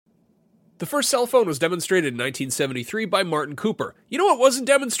The first cell phone was demonstrated in 1973 by Martin Cooper. You know what wasn't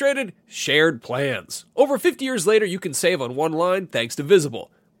demonstrated? Shared plans. Over 50 years later, you can save on one line thanks to Visible.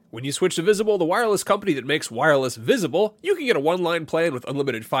 When you switch to Visible, the wireless company that makes wireless visible, you can get a one-line plan with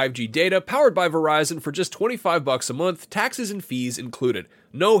unlimited 5G data powered by Verizon for just $25 a month, taxes and fees included.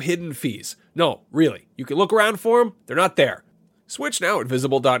 No hidden fees. No, really. You can look around for them. They're not there. Switch now at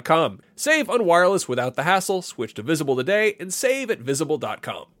Visible.com. Save on wireless without the hassle. Switch to Visible today and save at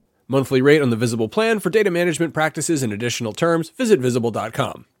Visible.com. Monthly rate on the Visible plan. For data management practices and additional terms, visit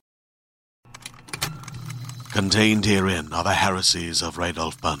Visible.com. Contained herein are the heresies of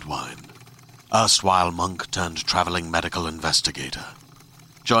Radolf Burntwine, erstwhile monk turned traveling medical investigator.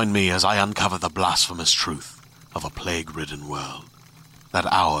 Join me as I uncover the blasphemous truth of a plague-ridden world, that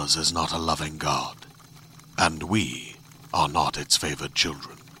ours is not a loving God, and we are not its favored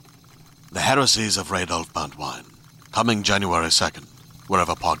children. The heresies of Radolf Burntwine, coming January 2nd,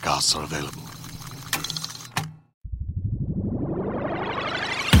 wherever podcasts are available.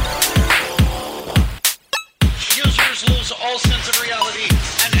 Users lose all sense of reality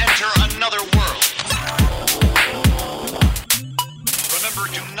and enter another world.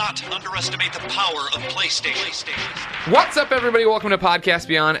 Remember, do not underestimate the power of PlayStation. What's up, everybody? Welcome to Podcast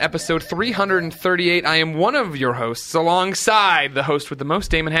Beyond, episode 338. I am one of your hosts, alongside the host with the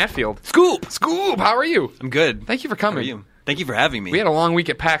most, Damon Hatfield. Scoop! How are you? I'm good. Thank you for coming. How are you? Thank you for having me. We had a long week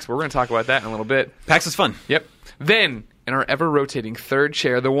at PAX, but we're going to talk about that in a little bit. PAX was fun. Yep. Then, in our ever-rotating third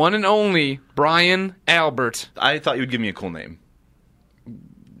chair, the one and only Brian Albert. I thought you would give me a cool name.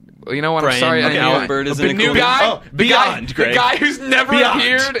 Well, you know what? Brian I'm sorry. Albert isn't a new cool guy. name. Oh, Beyond, the Greg. guy who's never Beyond.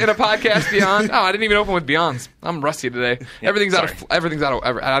 appeared in a Podcast Beyond. Oh, I didn't even open with Beyonds. I'm rusty today. Yeah, everything's sorry. everything's out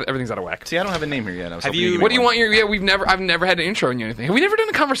of whack. See, I don't have a name here yet. I was Have hoping you- give me What do you one. want? I've never had an intro on you or anything. Have we never done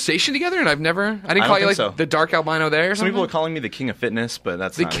a conversation together? And I didn't I call you don't like think so. the dark albino there or Some something? people are calling me the King of Fitness, but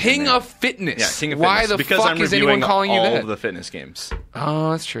that's The not a good King name. of Fitness. Yeah, King of Why Fitness. the because fuck I'm is anyone reviewing calling you all that? of the fitness games. Oh,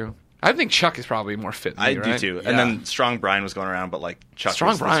 that's true. I think Chuck is probably more fit than I you, do right? too. Yeah. And then Strong Brian was going around, but like Chuck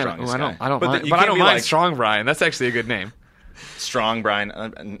Strong is the Brian. strongest Ooh, guy. I don't But mind. you But I can't don't be mind like Strong Brian. That's actually a good name. Strong Brian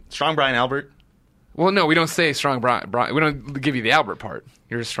Albert. Well, no, we don't say Strong Brian. We don't give you the Albert part.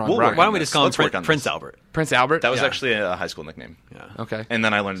 You're a Strong We'll Brian. work Why don't we just call him Let's work on Prince this. Albert? Prince Albert? That was Yeah. actually a high school nickname. Yeah. Okay. And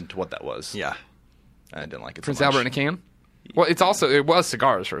then I learned what that was. Yeah. I didn't like it Prince so much. Albert in a can? Well, it was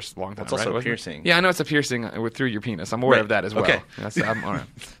cigars for a long time. It's also right? Wasn't it? piercing. Yeah, I know it's a piercing through your penis. I'm aware Right. of that as well. Okay. I'm all right.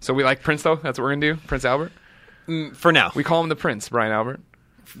 So we like Prince, though? That's what we're going to do? Prince Albert? For now. We call him the Prince, Brian Albert.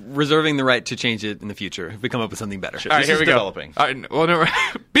 Reserving the right to change it in the future if we come up with something better. Sure. All right, This here is we developing. go. All right, well, no,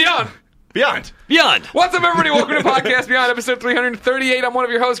 Beyond! Beyond. Beyond! What's up, everybody? Welcome to Podcast Beyond, episode 338. I'm one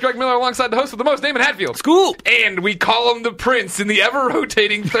of your hosts, Greg Miller, alongside the host with the most, Damon Hatfield. Scoop! And we call him the Prince in the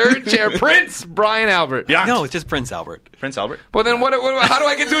ever-rotating third chair, Prince Brian Albert. Beyond. No, it's just Prince Albert. Prince Albert. Well, then how do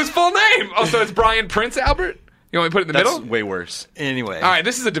I get to his full name? Oh, so it's Brian Prince Albert? You want me to put it in the That's middle? way worse. Anyway. All right,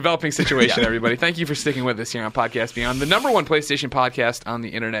 this is a developing situation, everybody. Thank you for sticking with us here on Podcast Beyond, the number one PlayStation podcast on the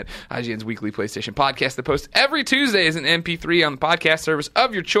internet, IGN's weekly PlayStation podcast that posts every Tuesday as an MP3 on the podcast service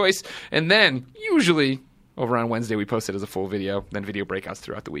of your choice, and then usually over on Wednesday we post it as a full video, then video breakouts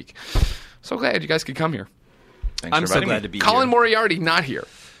throughout the week. So glad you guys could come here. Thanks I'm for so inviting glad me. to be Colin here. Moriarty not here.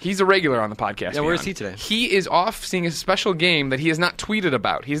 He's a regular on the podcast. Yeah, where is Beyond. he today? He is off seeing a special game that he has not tweeted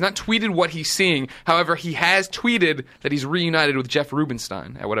about. He has not tweeted what he's seeing. However, he has tweeted that he's reunited with Jeff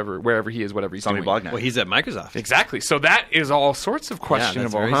Rubenstein at wherever he is, whatever he's Zombie doing. Blog Night. Well, he's at Microsoft. Exactly. So that is all sorts of Yeah,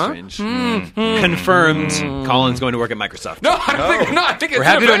 questionable, that's very huh? strange. Confirmed. Colin's going to work at Microsoft. No, I don't think. No, I think it's We're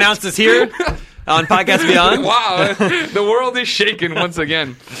happy an to event. announce this here on Podcast Beyond. Wow, the world is shaken once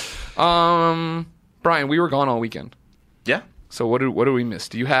again. Brian, we were gone all weekend. Yeah. So what do we miss?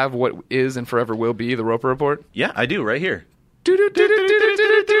 Do you have what is and forever will be the Roper Report? Yeah, I do, right here.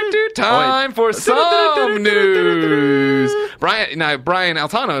 Time for some news. Brian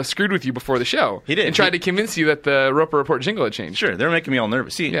Altano screwed with you before the show. He did. And tried to convince you that the Roper Report jingle had changed. Sure, they're making me all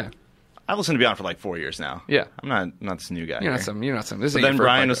nervous. See, Yeah. I've listened to Beyond for like 4 years now. Yeah. I'm not this new guy. You're not here. some. You're not some. This But ain't then your first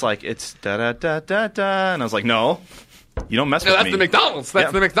Brian podcast. was like, it's da da da da da, and I was like, no, you don't mess No, with that's me. the McDonald's. That's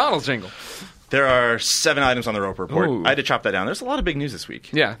Yeah. the McDonald's jingle. There are 7 items on the Roper Report. Ooh. I had to chop that down. There's a lot of big news this week.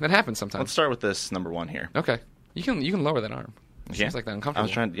 Yeah, that happens sometimes. Let's start with this number 1 here. Okay, you can lower that arm. It Yeah. seems like that uncomfortable. I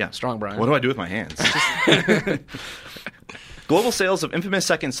was trying. Yeah, Strong, Brian. What do I do with my hands? Global sales of Infamous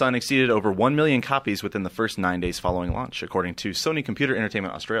Second Son exceeded over 1 million copies within the first 9 days following launch, according to Sony Computer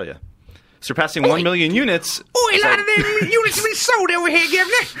Entertainment Australia. Surpassing 1 million units. Oh, a lot of them units have been sold over here,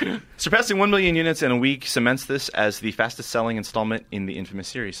 Governor. Surpassing 1 million units in a week cements this as the fastest selling installment in the Infamous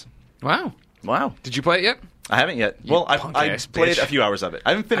series. Wow. Wow. Did you play it yet? I haven't yet. Well, I punk-ass played bitch. a few hours of it. I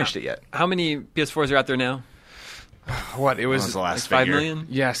haven't finished it yet. How many PS4s are out there now? What it was What was the last Like 5 figure? million.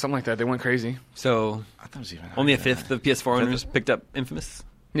 Yeah, something like that. They went crazy. So I thought it was even only a higher than fifth that. of PS4 owners picked up Infamous.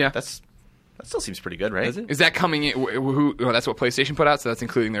 Yeah, That still seems pretty good, right? Is it? is that coming in? That's what PlayStation put out, so that's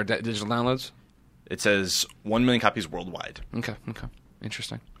including their digital downloads. It says 1 million copies worldwide. Okay,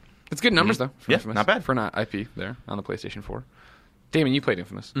 interesting. It's good numbers though. For Yeah, Infamous, not bad. for not IP there on the PlayStation 4. Damon, you played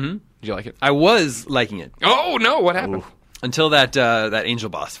Infamous. Mm-hmm. Did you like it? I was liking it Oh no! What happened? until that angel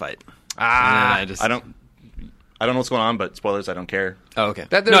boss fight. Ah, I don't know what's going on, but spoilers, I don't care. Oh, okay.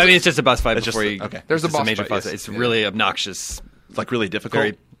 That- No, there's I mean a- it's just a boss fight It's before just- you. okay. There's it's a just boss major fight, boss. yes. It's Yeah. really obnoxious. It's like really difficult.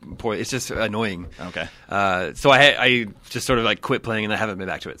 Very poor. It's just annoying. Okay. So I just sort of like quit playing and I haven't been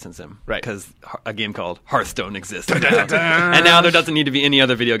back to it since then. Right. Because a game called Hearthstone exists. And now there doesn't need to be any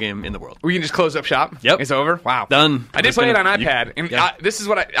other video game in the world. we can just close up shop. Yep. It's over. Wow, Done. I did Just play it on gonna- iPad, and Yeah. this is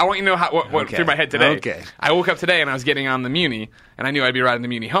what I want you to know what went Okay. through my head today. Okay. I woke up today and I was getting on the Muni, and I knew I'd be riding the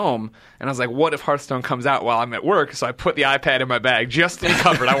Muni home, and I was like, "What if Hearthstone comes out while I'm at work?" So I put the iPad in my bag just to be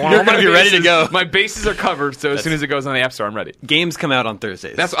covered. I want You're all my gonna be ready to bases- go. My bases are covered, so as soon as it goes on the App Store, I'm ready. Games come out on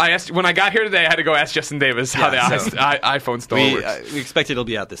Thursdays. That's I asked when I got here today. I had to go ask Justin Davis how the Yeah, so- iPhone store we works. expect it'll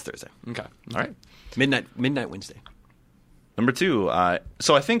be out this Thursday. Okay, all right. Midnight Wednesday. Number 2.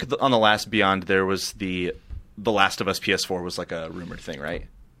 So I think on the last Beyond there was the Last of Us PS4 was like a rumored thing, right?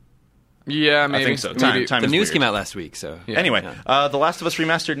 Yeah, maybe. I think so. Maybe. Time The is news weird. came out last week, so Anyway, Yeah. The Last of Us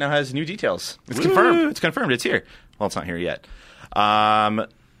Remastered now has new details. It's confirmed. It's confirmed. It's here. Well, it's not here yet.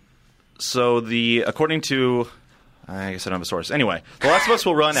 So according to, I guess I don't have a source. Anyway, The Last of Us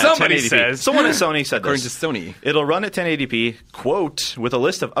will run at Somebody 1080p. says. Someone at Sony said According this. to Sony. It'll run at 1080p, quote, with a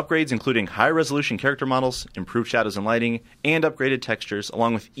list of upgrades including high-resolution character models, improved shadows and lighting, and upgraded textures,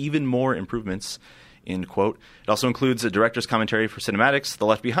 along with even more improvements, end quote. It also includes a director's commentary for cinematics, the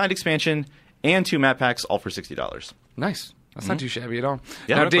Left Behind expansion, and 2 map packs, all for $60. Nice. That's not too shabby at all.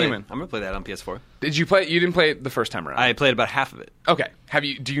 Yeah, now, I'm gonna Damon, I'm gonna play that on PS4. did you play? You didn't play it the first time around. I played about half of it. Okay. Have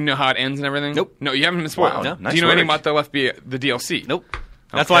you? Do you know how it ends and everything? Nope. No, you haven't been spoiled. Wow, No. nice Do you know anything work. about the DLC? Nope.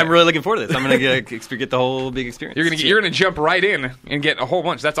 That's Okay. why I'm really looking forward to this. I'm gonna get the whole big experience. You're gonna jump right in and get a whole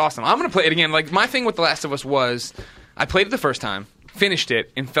bunch. That's awesome. I'm gonna play it again. Like my thing with The Last of Us was, I played it the first time, finished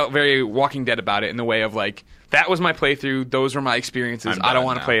it, and felt very Walking Dead about it in the way of like that was my playthrough. Those were my experiences. I'm I don't done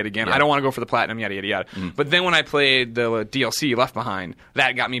want to now. play it again. Yeah. I don't want to go for the platinum. Yada yada yada. But then when I played the DLC Left Behind,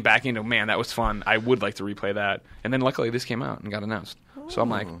 that got me back into man. That was fun. I would like to replay that. And then luckily this came out and got announced. So I'm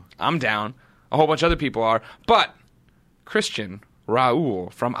like, I'm down. A whole bunch of other people are. But Christian Raul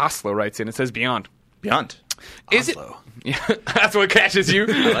from Oslo writes in. It says Beyond. Beyond. Is Oslo. it? Yeah, that's what catches you.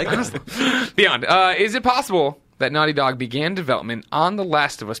 I like that. Beyond. Is it possible that Naughty Dog began development on The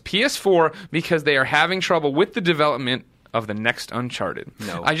Last of Us PS4 because they are having trouble with the development of the next Uncharted?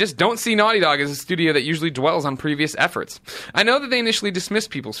 No. I just don't see Naughty Dog as a studio that usually dwells on previous efforts. I know that they initially dismissed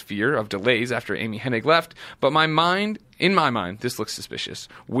people's fear of delays after Amy Hennig left, but in my mind, this looks suspicious.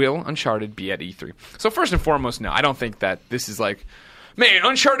 Will Uncharted be at E3? So first and foremost, no. I don't think that this is like, man,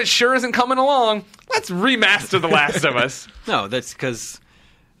 Uncharted sure isn't coming along. Let's remaster The Last of Us. No, that's because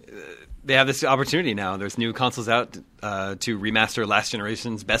they have this opportunity now. There's new consoles out to remaster last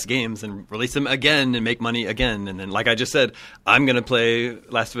generation's best games and release them again and make money again. And then, like I just said, I'm going to play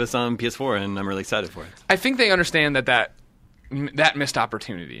Last of Us on PS4, and I'm really excited for it. I think they understand that missed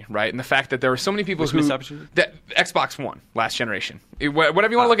opportunity, right? And the fact that there were so many people Which who missed opportunity? that Xbox One last generation,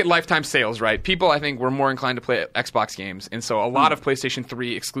 whatever you want to look at lifetime sales, right? People I think were more inclined to play Xbox games, and so a lot of PlayStation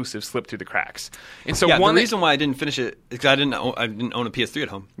 3 exclusives slipped through the cracks. And so Yeah, one the reason why I didn't finish it is because I didn't own a PS3 at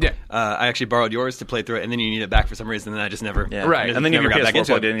home. Yeah. I actually borrowed yours to play through it, and then you need it back for some reason, and I just never. Yeah. Right. And then you have never your got back PS4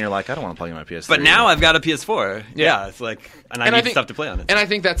 into plugged it. in, and you're like, I don't want to plug in my PS3. But now I've got a PS4. Yeah. Yeah, it's like, and I need stuff to play on it. And I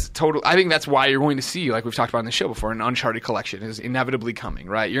think that's total. I think that's why you're going to see, like we've talked about in the show before, an Uncharted collection is inevitably coming,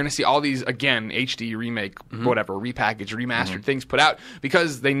 right? You're going to see all these again HD remake, whatever, repackaged, remastered things put out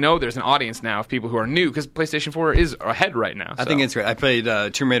because they know there's an audience now of people who are new because PlayStation 4 is ahead right now. I think it's great. I played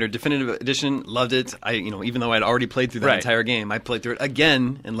Tomb Raider Definitive Edition, loved it. Even though I'd already played through that Right. entire game, I played through it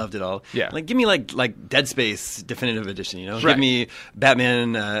again and loved it all. Yeah. Like give me like Dead Space Definitive Edition, Right. Give me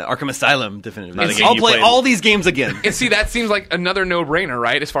Batman Arkham Asylum Definitive Not a Edition. game I'll you play played. all these games again. And see, that seems like another no-brainer,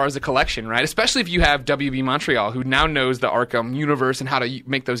 right, as far as the collection, right? Especially if you have WB Montreal, who now knows the Arkham universe and how to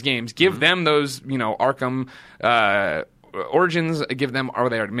make those games. Give them those, Arkham Origins, give them, or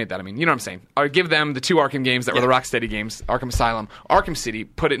they already made that, I mean, you know what I'm saying. Or give them the 2 Arkham games that were the Rocksteady games, Arkham Asylum, Arkham City,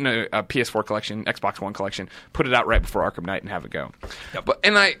 put it in a PS4 collection, Xbox One collection, put it out right before Arkham Knight and have it go. But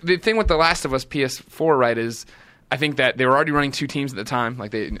the thing with The Last of Us PS4, right, is I think that they were already running 2 teams at the time.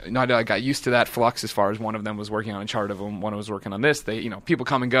 Like Naughty Dog got used to that flux as far as one of them was working on Uncharted, one was working on this. People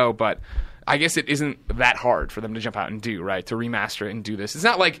come and go, but I guess it isn't that hard for them to jump out and do, right? To remaster it and do this. It's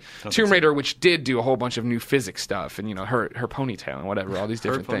not like Tomb Raider, which did do a whole bunch of new physics stuff and her ponytail and whatever, all these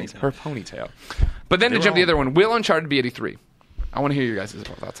different things. Her ponytail. But then to jump the other one, will Uncharted be 83? I want to hear your guys'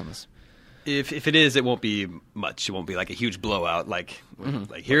 thoughts on this. If it is, it won't be much. It won't be like a huge blowout. Like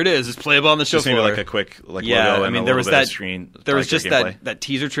here it is. It's playable on the show floor. Maybe like a quick logo. I mean, there was that screen. There was just that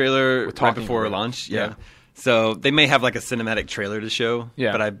teaser trailer right before launch. Yeah. So they may have like a cinematic trailer to show.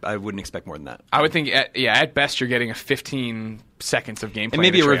 Yeah. But I wouldn't expect more than that. I would think, at best, you're getting a 15 seconds of gameplay. And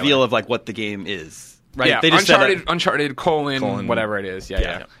maybe a reveal of like what the game is. Right. Yeah. They just Uncharted colon whatever it is.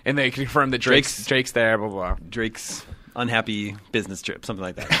 Yeah. And they confirm that Drake's there. Blah blah. Drake's unhappy business trip, something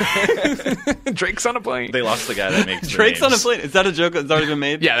like that. Drake's on a plane. They lost the guy that makes Drake's on a plane. Is that a joke that's already been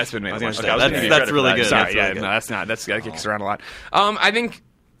made? Yeah, that's been made. That's really good. Sorry, no, that's not. That kicks around a lot. I think,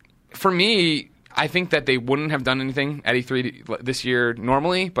 for me, I think that they wouldn't have done anything at E3 this year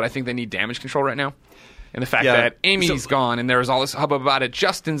normally, but I think they need damage control right now. And the fact that Amy's gone, and there was all this hubbub about it.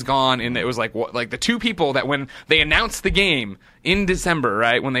 Justin's gone, and it was like the 2 people that when they announced the game in December,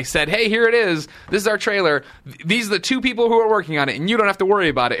 right, when they said, "Hey, here it is. This is our trailer. These are the 2 people who are working on it, and you don't have to worry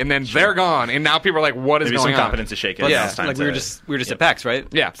about it." And then they're gone, and now people are like, "What is going on?" Maybe some confidence to shake it. Yeah, like we were just at PAX, right?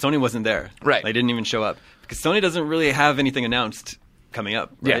 Yeah, Sony wasn't there. Right, they didn't even show up because Sony doesn't really have anything announced coming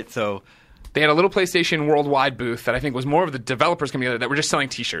up. Right, yeah. So. They had a little PlayStation Worldwide booth that I think was more of the developers coming together that were just selling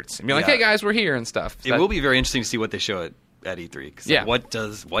T-shirts and be like, "Hey guys, we're here" and stuff. It will be very interesting to see what they show at E3. Like, what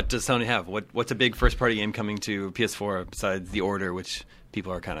does Sony have? What's a big first party game coming to PS4 besides The Order, which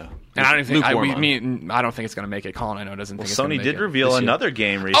people are kind of and I don't think I don't think it's going to make it. Colin, I know doesn't think it's going to make it. Sony did reveal another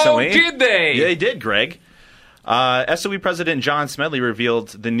game recently. Oh, did they? Yeah, they did, Greg. SOE president John Smedley revealed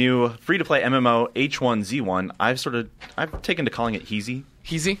the new free-to-play MMO H1Z1. I've taken to calling it Heezy.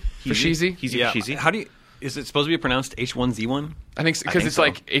 Heezy? For Sheezy? Heezy for Sheezy. How do you... Is it supposed to be pronounced H1Z1? I think because it's so.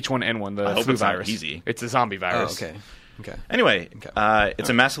 Like H1N1, the flu virus. Easy. It's a zombie virus. Oh, okay. Anyway, it's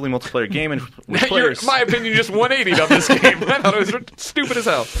a massively multiplayer game, and with players... My opinion, just 180 on this game. I thought it was stupid as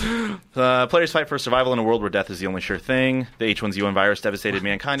hell. Players fight for survival in a world where death is the only sure thing. The H1Z1 virus devastated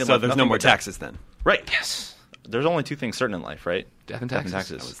mankind. So there's no more taxes then? Right. Yes. There's only 2 things certain in life, right? Death and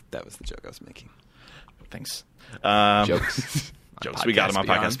taxes. That was the joke I was making. Thanks. Jokes. Jokes. We got them on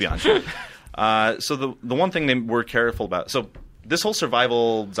Podcast Beyond. So the one thing they were careful about... So this whole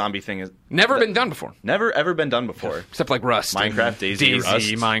survival zombie thing is... Never been done before. Never, ever been done before. Except like Rust. Minecraft, Daisy,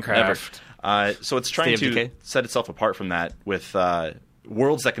 Rust. Minecraft. Never. So it's trying to set itself apart from that with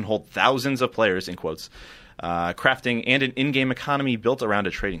worlds that can hold thousands of players, in quotes, crafting, and an in-game economy built around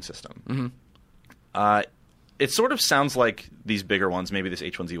a trading system. Mm-hmm. It sort of sounds like these bigger ones, maybe this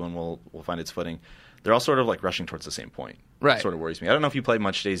H1Z1 will find its footing. They're all sort of like rushing towards the same point. Right. It sort of worries me. I don't know if you played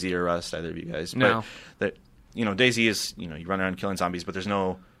much Daisy or Rust, either of you guys. No. But Daisy is, you run around killing zombies, but there's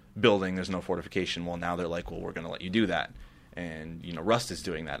no building, there's no fortification. Well, now they're like, well, we're going to let you do that. And, Rust is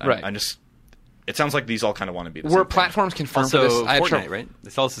doing that. Right. It sounds like these all kind of want to be the same same platforms confirmed for this? Fortnite, right?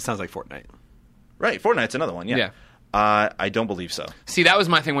 This also sounds like Fortnite. Right. Fortnite's another one, yeah. I don't believe so. See, that was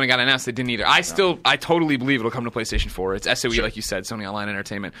my thing when it got announced. They didn't either. I totally believe it'll come to PlayStation 4. It's SOE, like you said, Sony Online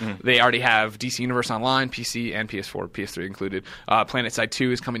Entertainment. Mm-hmm. They already have DC Universe Online, PC, and PS4, PS3 included. PlanetSide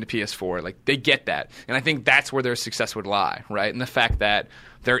 2 is coming to PS4. Like, they get that. And I think that's where their success would lie, right? And the fact that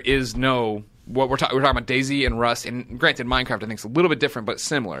there is no... We're talking about Daisy and Rust, and granted, Minecraft I think is a little bit different, but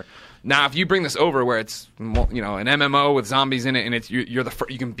similar. Now, if you bring this over where it's an MMO with zombies in it, and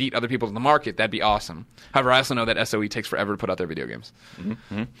you can beat other people in the market, that'd be awesome. However, I also know that SOE takes forever to put out their video games.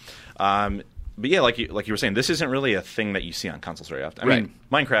 Mm-hmm. But yeah, like you were saying, this isn't really a thing that you see on consoles very often. I mean,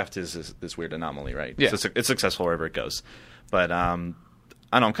 Minecraft is this weird anomaly, right? Yeah. It's successful wherever it goes. But I don't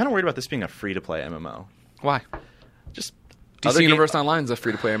know. I'm kind of worried about this being a free-to-play MMO. Why? Just DC Universe Online is a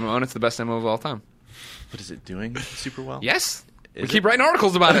free-to-play MMO, and it's the best MMO of all time. But is it doing super well? Yes. We keep writing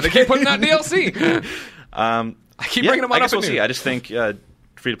articles about it. They keep putting out DLC. I keep bringing them on. I guess we'll see. I just think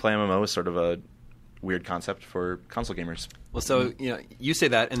free-to-play MMO is sort of a weird concept for console gamers. Well, so you say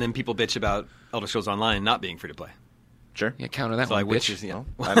that, and then people bitch about Elder Scrolls Online not being free-to-play. Sure. Yeah, counter that one,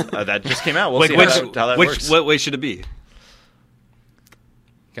 bitch. That just came out. We'll see how that works. What way should it be?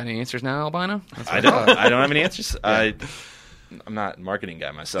 Got any answers now, Albino? I don't have any answers. Yeah. I'm not a marketing guy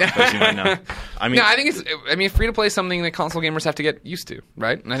myself, as you might know. I think free to play is something that console gamers have to get used to,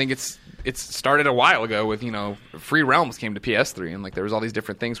 right? And I think it's started a while ago with Free Realms came to PS3, and like there was all these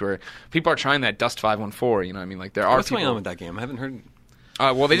different things where people are trying that Dust 514. There are. What's going on with that game? I haven't heard.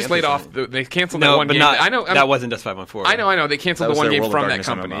 Well, they just laid off. They canceled that No, one but game. not. I know. that wasn't Dust 514. I know. They canceled That the was one their game World of from that Darkness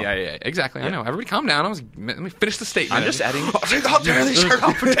company. MMO. Yeah, exactly. I know. Everybody, calm down. Let me finish the statement. I'm just adding. How dare they shut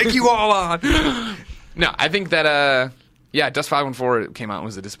up and take you all on? No, I think that. Dust 514 came out and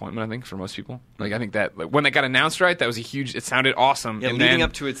was a disappointment. I think for most people. Like I think that when that got announced, right, that was a huge. It sounded awesome. Yeah, and leading then,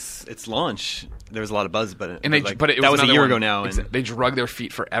 up to its launch, there was a lot of buzz, but it that was was a another year one. ago now. And They drug their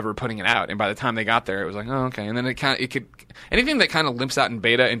feet forever putting it out, and by the time they got there, it was like, oh, okay. And then anything that kind of limps out in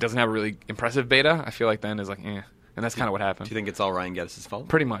beta and doesn't have a really impressive beta, I feel like then is like, and that's kind of what happened. do you think it's all Ryan Geddes' fault?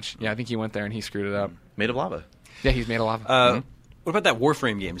 Pretty much, yeah. I think he went there and he screwed it up. Made of lava. Yeah, he's made a lava. What about that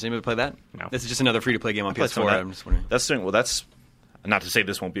Warframe game? Does anybody play that? No. This is just another free-to-play game on Played some of PS4. that. I'm just wondering. That's not to say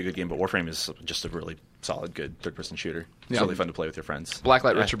this won't be a good game, but Warframe is just a really solid, good third-person shooter. It's Yeah. really fun to play with your friends.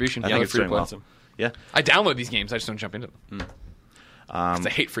 Blacklight Retribution. I Yeah, think it's it's doing free to well. play. Yeah. I download these games. I just don't jump into them. 'Cause I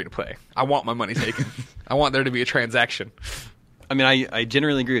hate free to play. I want my money taken. I want there to be a transaction. I mean, I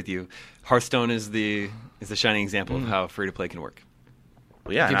generally agree with you. Hearthstone is the shining example of how free-to-play can work.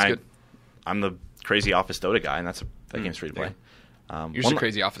 Well, yeah, Game's and good. I'm the crazy Office Dota guy, and that game's free to play. You're just a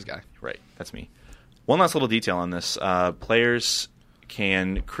crazy office guy. Right, that's me. One last little detail on this: players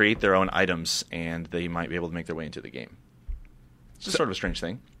can create their own items, and they might be able to make their way into the game. It's just sort of a strange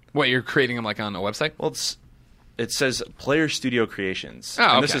thing. What, you're creating them like on a website? Well, it says Player Studio Creations, Oh,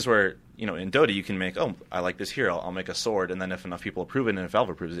 and this okay. is where in Dota you can make I like this here, I'll make a sword, and then if enough people approve it, and if Valve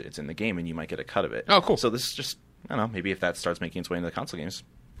approves it, it's in the game, and you might get a cut of it. Oh, cool. So this is just I don't know, maybe if that starts making its way into the console games,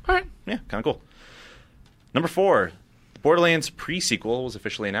 All right. yeah, kind of cool. Number 4, Borderlands pre-sequel was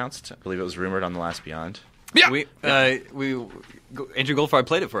officially announced. I believe it was rumored on The Last Beyond. Yeah. Andrew Goldfarb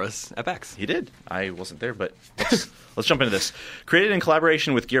played it for us at PAX. He did. I wasn't there, but let's jump into this. Created in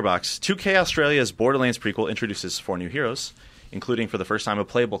collaboration with Gearbox, 2K Australia's Borderlands prequel introduces 4 new heroes, including for the first time a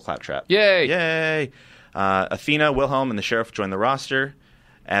playable Claptrap. Yay! Yay! Athena, Wilhelm, and the Sheriff join the roster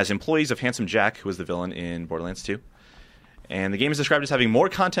as employees of Handsome Jack, who was the villain in Borderlands 2. And the game is described as having more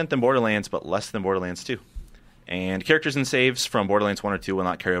content than Borderlands, but less than Borderlands 2. And characters and saves from Borderlands 1 or 2 will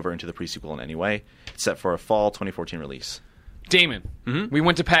not carry over into the pre-sequel in any way. It's set for a fall 2014 release. Damon, we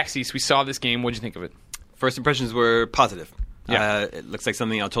went to PAX East. We saw this game. What'd you think of it? First impressions were positive. Yeah. It looks like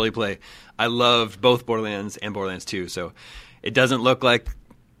something I'll totally play. I loved both Borderlands and Borderlands 2, so it doesn't look like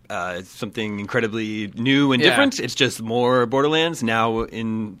something incredibly new and Yeah. different. It's just more Borderlands now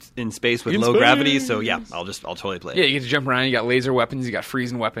in space with low gravity. So yeah, I'll totally play it. Yeah, you get to jump around. You got laser weapons. You got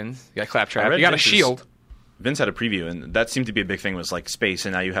freezing weapons. You got I Claptrap. read You got a Vince's- shield. Vince had a preview, and that seemed to be a big thing, was like space,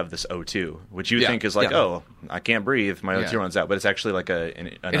 and now you have this O2, which you Yeah. think is like, Yeah. oh, I can't breathe, my O2 Yeah. runs out, but it's actually like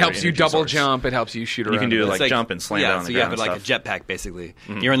It helps you double jump. It helps you shoot around. You can do It's like jump and slam yeah, down on so the you ground have it and like a stuff. jetpack basically.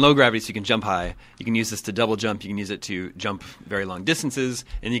 You're in low gravity, so you can jump high. You can use this to double jump. You can use it to jump very long distances,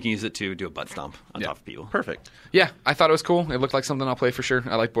 and you can use it to do a butt stomp on Yeah. top of people. Perfect. Yeah, I thought it was cool. It looked like something I'll play for sure.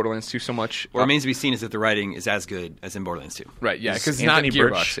 I like Borderlands 2 so much. What remains to be seen is if the writing is as good as in Borderlands 2. Right, yeah, Is because it's not Anthony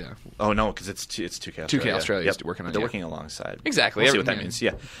Gearbox. Birch- Yeah. Oh no, because it's 2K Australia. 2K Australia is working on it, They're yeah. working alongside. Exactly, We'll see what that everything. means.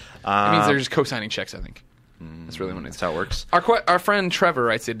 Yeah, It means they're just co-signing checks, I think. That's really what it is. that's how it works. Our friend Trevor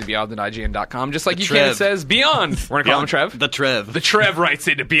writes into beyond@ign.com, just like The you can. It Trev. says Beyond. We're going to call him Trev. The Trev. The Trev writes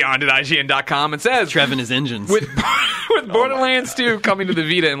into beyond@ign.com and says, Trev and his engines. with Borderlands 2 coming to the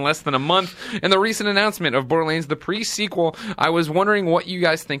Vita in less than a month and the recent announcement of Borderlands the pre-sequel, I was wondering what you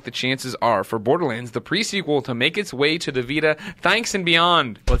guys think the chances are for Borderlands the pre-sequel to make its way to the Vita. Thanks and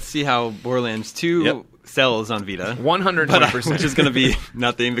beyond. Let's see how Borderlands 2 Yep. sells on Vita. 120%. Which is going to be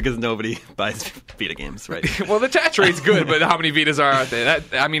nothing because nobody buys Vita games, right? Well, the attach rate's good, but how many Vitas are out there?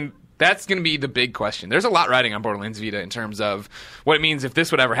 That's going to be the big question. There's a lot riding on Borderlands Vita in terms of what it means if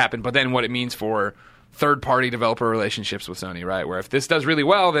this would ever happen, but then what it means for third-party developer relationships with Sony, right? Where if this does really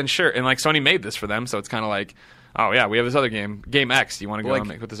well, then sure. And like Sony made this for them, so it's kind of like, oh yeah, we have this other game, Game X. Do you want to go Like-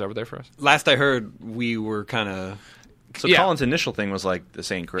 and put this over there for us? Last I heard, we were kind of... So Yeah. Colin's initial thing was like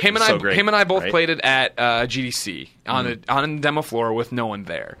this ain't great. Him and so I, great, him and I both right? played it at GDC on the demo floor with no one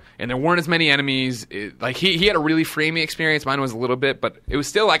there, and there weren't as many enemies. Like he had a really framey experience. Mine was a little bit, but it was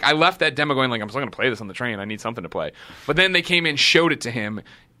still like I left that demo going like I'm still going to play this on the train. I need something to play. But then they came in, showed it to him.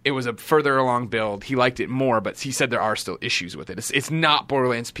 It was a further along build. He liked it more, but he said there are still issues with it. It's not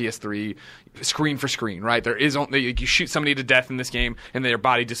Borderlands PS3 screen for screen, right? There is only you shoot somebody to death in this game, and their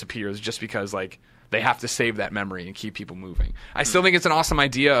body disappears just because like. They have to save that memory and keep people moving. I still think it's an awesome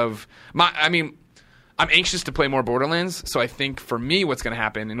idea of I'm anxious to play more Borderlands, so I think for me what's going to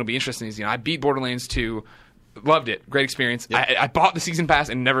happen, and it'll be interesting, is I beat Borderlands 2, loved it, great experience. Yep. I bought the season pass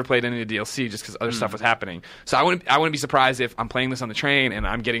and never played any of the DLC just because other stuff was happening. So I wouldn't be surprised if I'm playing this on the train and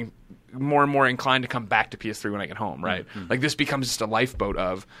I'm getting more and more inclined to come back to PS3 when I get home, right? Like this becomes just a lifeboat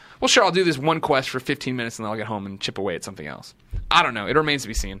of, well, sure, I'll do this one quest for 15 minutes and then I'll get home and chip away at something else. I don't know. It remains to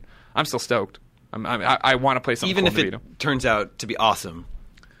be seen. I'm still stoked. I want to play something Even cool if in the it Vita. turns out to be awesome,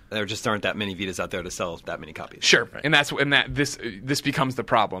 there just aren't that many Vitas out there to sell that many copies. Sure, and this becomes the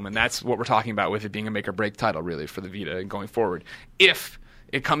problem, and that's what we're talking about with it being a make or break title, really, for the Vita and going forward. If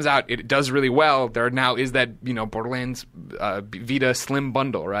it comes out, it does really well. There now is that Borderlands Vita Slim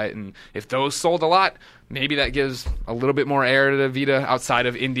bundle, right? And if those sold a lot, maybe that gives a little bit more air to the Vita outside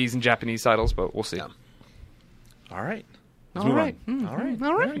of indies and Japanese titles, but we'll see. Yeah. All right. All right. All right.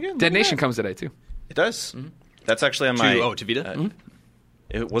 Very good. Dead Nation comes today too. It does. That's actually on my. To Vita?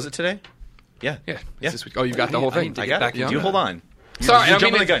 Was it today? Yeah. Yeah, it's this week. Oh, you've got the whole I thing. need to I get got back it. into You that. hold on. Sorry, You're I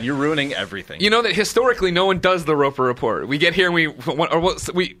jumping mean, the gun. You're ruining everything. You know that historically no one does the Roper Report. We get here and we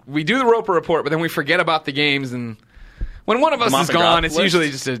do the Roper Report, but then we forget about the games, and when one of us mop is and drop gone, it's list? usually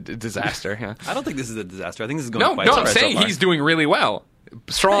just a disaster. Yeah. I don't think this is a disaster. I think this is going No, quite no, well. I'm right so saying far. he's doing really well.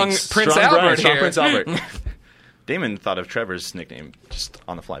 Strong Thanks. Prince Strong Albert Brian, strong here. Prince Albert. Damon thought of Trevor's nickname just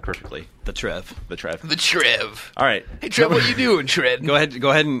on the fly perfectly. The Trev. The Trev. The Trev. All right. Hey Trev, what you doing, Trev? Go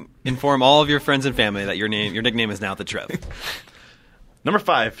ahead and inform all of your friends and family that your nickname is now the Trev. Number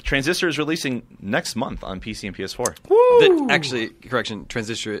 5. Transistor is releasing next month on PC and PS4. Actually, correction,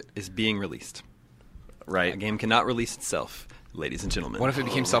 Transistor is being released. Right. A game cannot release itself, ladies and gentlemen. What if it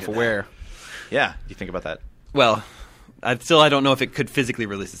became self-aware? Yeah. You think about that. Well, I don't know if it could physically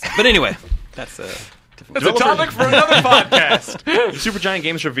release itself. But anyway, that's a different It's a topic for another podcast. Supergiant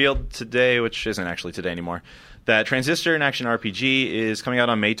Games revealed today, which isn't actually today anymore, that Transistor in Action RPG is coming out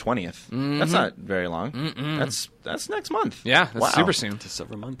on May 20th. That's not very long. That's next month. Yeah, that's Wow. super soon. Just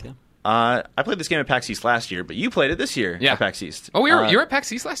over a month, yeah. I played this game at PAX East last year, but you played it this year Yeah. at PAX East. Oh, you were at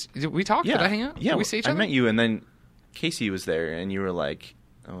PAX East last? Did we talk? Yeah. Did I hang out? Yeah. Did we see each I other? met you, and then Casey was there, and you were like,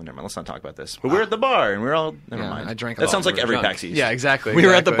 oh, never mind, let's not talk about this. But we were at the bar, and we were all, never Yeah, mind. I drank a That lot sounds when like we were every drunk. PAX East. Yeah, exactly. We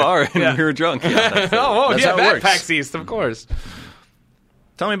were at the exactly. bar and we were drunk. Yeah, that's That's yeah, how it at works. PAX East, of course.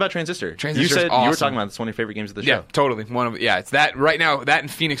 Tell me about Transistor. Transistor's You said you were awesome. talking about it's one of your favorite games of the Yeah, show. totally. It's that right now. That and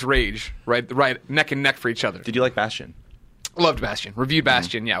Phoenix Rage, right, neck and neck for each other. Did you like Bastion? Loved Bastion. Reviewed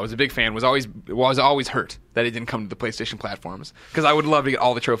Bastion. Yeah, I was a big fan. Was always hurt that it didn't come to the PlayStation platforms because I would love to get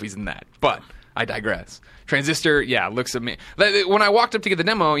all the trophies in that. But I digress. Transistor, yeah, looks amazing. When I walked up to get the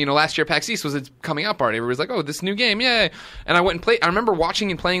demo, last year PAX East was its coming out party. Everybody was like, "Oh, this new game, yay!" And I went and played. I remember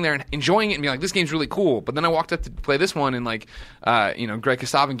watching and playing there and enjoying it and being like, "This game's really cool." But then I walked up to play this one and Greg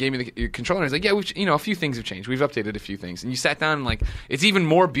Kasavin gave me the controller. And I was like, "Yeah, a few things have changed. We've updated a few things." And you sat down and it's even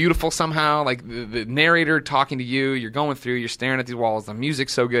more beautiful somehow. Like the narrator talking to you, you're going through, you're staring at these walls. The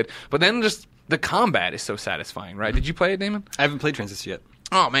music's so good, but then just the combat is so satisfying, right? Did you play it, Damon? I haven't played Transistor yet.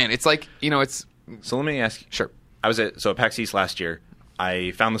 Oh man, it's like it's So let me ask you. sure. I was at PAX East last year.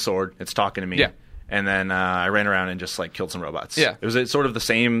 I found the sword. It's talking to me. Yeah. And then I ran around and just killed some robots. Yeah. It was sort of the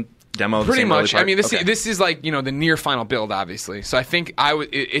same demo. the Pretty same early much. part? I mean, this Okay. is like the near final build, obviously. So I think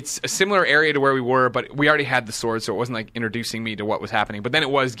it's a similar area to where we were, but we already had the sword, so it wasn't like introducing me to what was happening. But then it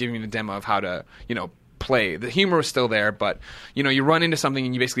was giving me the demo of how to play. The humor was still there, but you run into something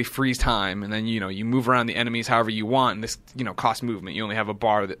and you basically freeze time, and then you move around the enemies however you want. And this cost movement. You only have a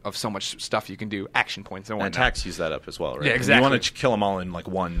bar of so much stuff you can do, action points and And whatnot. attacks use that up as well, right? Yeah, And exactly. you want to kill them all in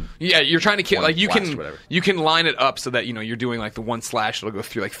one. Yeah, you're trying to kill. One Like you blast can, or whatever. you can line it up so that you're doing like the one slash. It'll go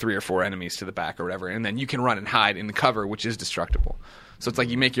through like 3 or 4 enemies to the back or whatever, and then you can run and hide in the cover, which is destructible. So it's like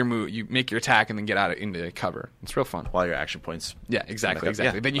you make your move, you make your attack, and then get out into cover. It's real fun. While your action points. Yeah, exactly.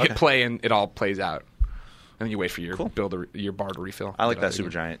 Yeah, Then you okay. hit play, and it all plays out. And then you wait for your your bar to refill. I like Get out that there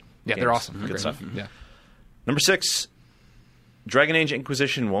Supergiant. again. Yeah, games. they're awesome. They're Good great. stuff. Yeah. Number 6, Dragon Age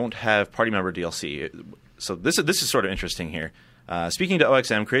Inquisition won't have party member DLC. So this is sort of interesting here. Speaking to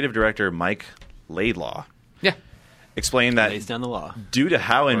OXM, creative director Mike Laidlaw Yeah. explained that Lays down the law. due to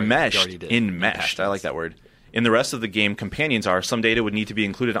how you already enmeshed, did. I like that word, in the rest of the game companions are, some data would need to be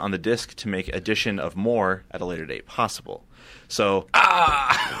included on the disc to make addition of more at a later date possible. So,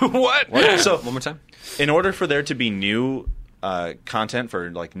 What? so One more time. in order for there to be new content for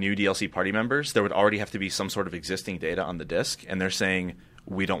new DLC party members, there would already have to be some sort of existing data on the disc, and they're saying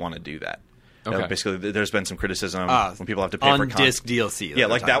we don't want to do that. Okay. Basically, there's been some criticism when people have to pay on for disc DLC. Yeah,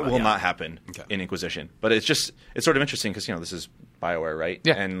 like that about, will yeah. not happen Okay. in Inquisition. But it's sort of interesting because this is BioWare, right?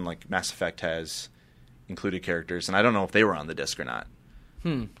 Yeah. And Mass Effect has included characters, and I don't know if they were on the disc or not.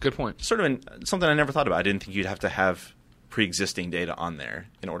 Good point. Sort of something I never thought about. I didn't think you'd have to have pre-existing data on there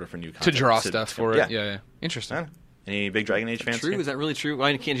in order for new To content. draw stuff for yeah. it. Yeah. Interesting. Yeah. Any big Dragon Age fans? True? here? Is that really true?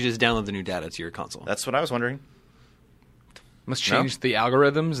 Why can't you just download the new data to your console? That's what I was wondering. Must change the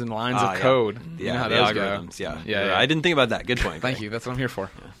algorithms and lines of yeah. code. Yeah, You know how the those go. algorithms. Yeah. Yeah, You're yeah. right. I didn't think about that. Good point. Thank Greg. you. That's what I'm here for.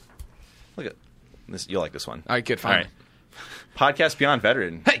 Look at this. You'll like this one. All right, good. All Fine. right. Podcast Beyond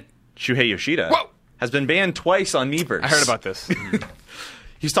veteran. Hey! Shuhei Yoshida. Whoa! Has been banned twice on Miiverse. I heard about this.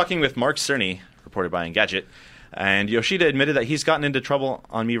 He's talking with Mark Cerny, reported by Engadget, and Yoshida admitted that he's gotten into trouble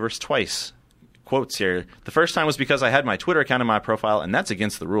on Miiverse twice. Quotes here: "The first time was because I had my Twitter account in my profile, and that's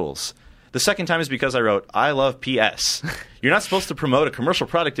against the rules. The second time is because I wrote, I love PS. You're not supposed to promote a commercial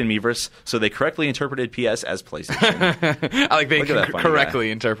product in Miiverse, so they correctly interpreted PS as PlayStation." I like they Look at that funny correctly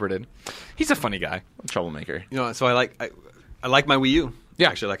guy. interpreted. He's a funny guy. Troublemaker. So I like my Wii U. Yeah.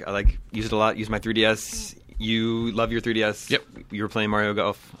 Actually, I use it a lot. Use my 3DS. You love your 3DS. Yep. You were playing Mario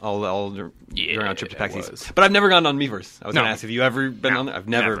Golf all during our trip to PAX I East. was. But I've never gone on Miiverse. I was No. going to ask, have you ever been on there? I've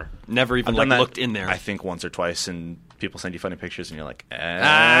never even I've done that, looked in there. I think once or twice, and people send you funny pictures, and you're like,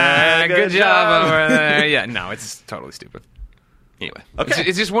 Good job over there. Yeah, no, it's totally stupid. Anyway. Okay.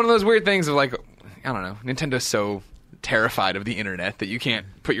 It's just one of those weird things of like, I don't know, Nintendo's so terrified of the internet that you can't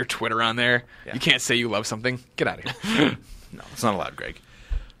put your Twitter on there. Yeah. You can't say you love something. Get out of here. No, it's not allowed, Greg.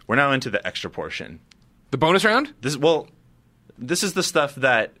 We're now into the extra portion. The bonus round? This is the stuff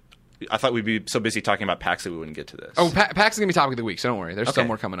that I thought we'd be so busy talking about PAX that we wouldn't get to this. Oh, PAX is going to be topic of the week, so don't worry. There's still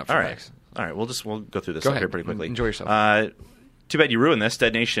more coming up for All right. PAX. All right, we'll go through this Go stuff ahead. here pretty quickly. Enjoy yourself. Too bad you ruined this.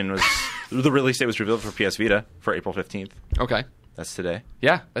 Dead Nation was the release date was revealed for PS Vita for April 15th. Okay. That's today.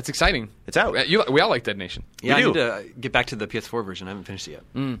 Yeah, that's exciting. It's out. We all like Dead Nation. Yeah, We I do. need to get back to the PS4 version. I haven't finished it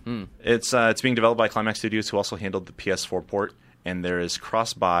yet. It's being developed by Climax Studios, who also handled the PS4 port, and there is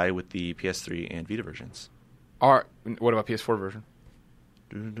cross-buy with the PS3 and Vita versions. What about PS4 version?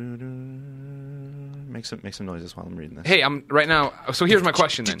 Make some noises while I'm reading this. Hey, I'm right now. So here's my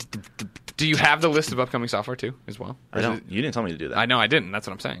question then. Do you have the list of upcoming software too, as well? Or I is don't. it- You didn't tell me to do that. I know I didn't. That's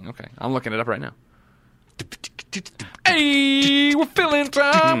what I'm saying. Okay, I'm looking it up right now. Hey, we're filling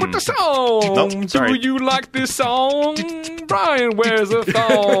time with the song. Nope, sorry. Do you like this song? Brian wears a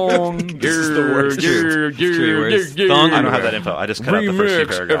thong. This is the worst. True. He wears thong I don't have that info. I just cut out the first few Remix.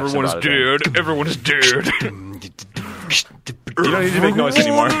 paragraphs. Everyone is about it. dead. Everyone is dead. You don't need to make noise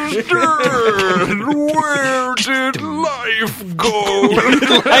anymore. Where did life go?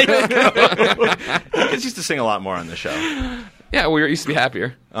 Kids used to sing a lot more on the show. Yeah, we used to be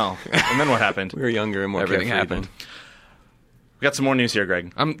happier. Oh, and then what happened? We were younger and more Everything carefree happened. We got some more news here,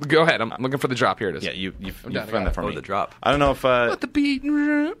 Greg. Go ahead. I'm looking for the drop. Here it is. Yeah, you done, I found got that for Oh, me. the drop. I don't know if The beat.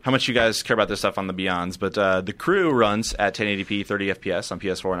 how much you guys care about this stuff on the Beyonds, but The Crew runs at 1080p 30 FPS on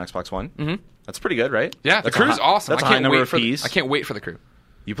PS4 and Xbox One. Mm-hmm. That's pretty good, right? Yeah, the That's crew's a awesome. That's I a high can't number wait of for Ps. I can't wait for the crew.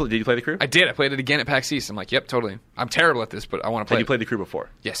 Did you play The Crew? I did. I played it again at PAX East. I'm like, yep, totally. I'm terrible at this, but I want to play. Had you it. played The Crew before?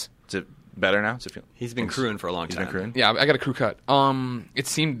 Yes. Is it better now? Does it feel? He's been crewing for a long He's time. been crewing. Yeah, I got a crew cut. It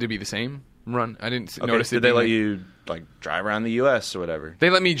seemed to be the same run. I didn't Okay, notice it. did they being let like- you like drive around the U.S. or whatever? They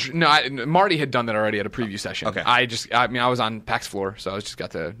let me. Marty had done that already at a preview session. Okay. I was on PAX floor, so I just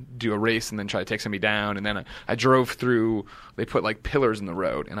got to do a race and then try to take somebody down. And then I drove through. They put like pillars in the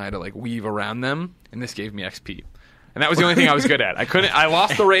road, and I had to like weave around them. And this gave me XP. And that was the only thing I was good at. I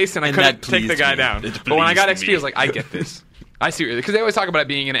lost the race, and I And couldn't that take the pleased guy me. down. It But when I got pleased XP, me. I was like, I get this. I see, because they always talk about it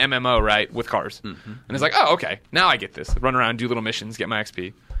being an MMO, right, with cars. And it's like, oh, okay, now I get this. Run around, do little missions, get my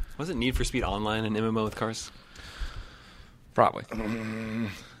XP. Wasn't Need for Speed Online an MMO with cars? Probably. I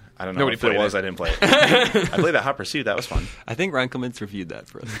don't know. Nobody If it played was, it. I didn't play it. I played that Hot Pursuit. That was fun. I think Ryan Clements reviewed that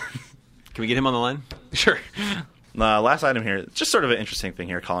for us. Can we get him on the line? Sure. Last item here, just sort of an interesting thing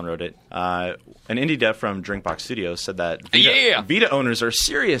here. Colin wrote it. An indie dev from Drinkbox Studios said that Vita owners are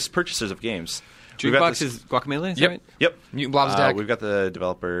serious purchasers of games. We've got Jukebox this- is Guacamelee, is Yep. that right? Yep. Mutant Blob's Attack. We've got the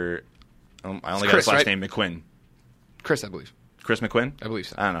developer. I only got Chris, his last right? name, McQuinn. Chris, I believe. Chris McQuinn? I believe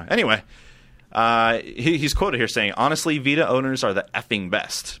so. I don't know. Anyway, he's quoted here saying, honestly, Vita owners are the effing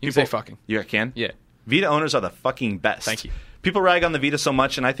best. You can say fucking. You can? Yeah. Vita owners are the fucking best. Thank you. People rag on the Vita so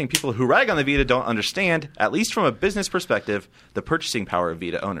much, and I think people who rag on the Vita don't understand, at least from a business perspective, the purchasing power of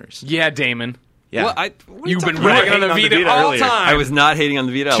Vita owners. Yeah, Damon. Yeah. Well, what are you You've been talking about? ragging on the hating on the Vita, Vita all earlier. time. I was not hating on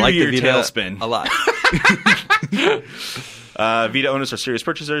the Vita. I like the Two-year Vita tailspin. a lot. Vita owners are serious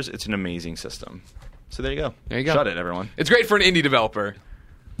purchasers. It's an amazing system. So there you go. There you go. Shut it, everyone. It's great for an indie developer.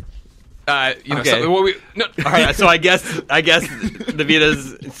 Okay. So, well, no, All right, so I guess the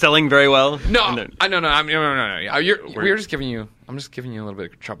Vita's selling very well. no, And then- We're just giving you. I'm just giving you a little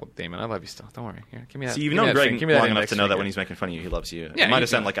bit of trouble, Damon. I love you still. Don't worry. Here, give me that. See, you've give me known that Greg thing. Give me that long enough index to know that finger. when he's making fun of you, he loves you. Yeah, it might you have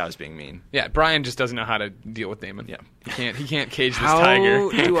sounded know. like I was being mean. Yeah, Brian just doesn't know how to deal with Damon. Yeah. He can't cage this How tiger.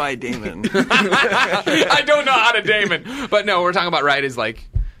 do I Damon? I don't know how to Damon. But no, we're talking about is like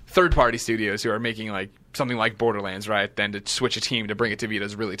third-party studios who are making like something like Borderlands, right? Then to switch a team to bring it to Vita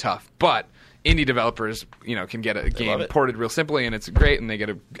is really tough. But indie developers, can get a game ported real simply, and it's great, and they get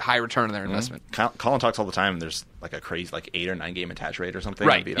a high return on their investment. Colin talks all the time. There's like a crazy 8 or 9 game attach rate or something.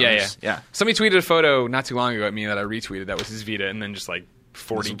 Right? on Vita. Yeah. Somebody tweeted a photo not too long ago at me that I retweeted. That was his Vita, and then just like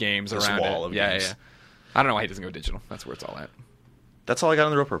 40 games this around wall it. of Yeah. games. I don't know why he doesn't go digital. That's where it's all at. That's all I got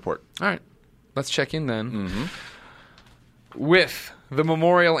on the Roper report. All right, let's check in then with the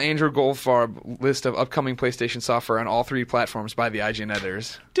Memorial Andrew Goldfarb list of upcoming PlayStation software on all 3 platforms by the IGN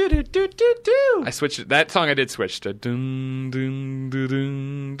editors. I switched it. That song I did switch to. Dun, dun, dun,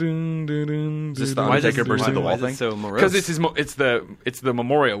 dun, dun, dun, dun, Is this the dun, Undertaker versus the Wall Why is it thing? so morose? because it's the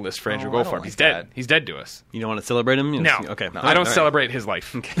memorial list for Andrew I don't Goldfarb. like He's dead. that. He's dead to us. You don't want to celebrate him? No. Okay. I don't celebrate his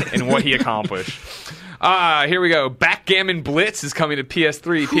life and what he accomplished. Here we go. Backgammon Blitz is coming to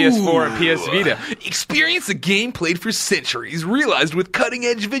PS3, PS4, and PS Vita. Experience a game played for centuries, realized with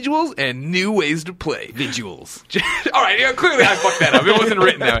cutting-edge visuals and new ways to play. Visuals. All right, clearly I fucked that up. It wasn't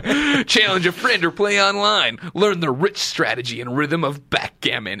written that way. Challenge a friend or play online. Learn the rich strategy and rhythm of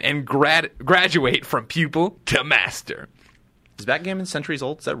backgammon and graduate from pupil to master. Is Backgammon centuries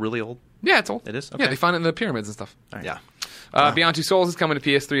old? Is that really old? Yeah, it's old. It is? Yeah, Okay. they find it in the pyramids and stuff. Yeah. Beyond Two Souls is coming to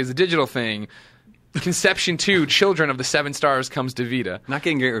PS3 as a digital thing. Conception 2, Children of the Seven Stars, comes to Vita. Not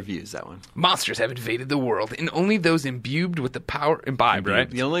getting great reviews, that one. Monsters have invaded the world, and only those imbued with the power... Imbibed, right?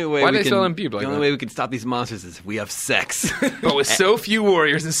 The only way Why we do they can, spell imbued like the only that? way we can stop these monsters is if we have sex. But with so few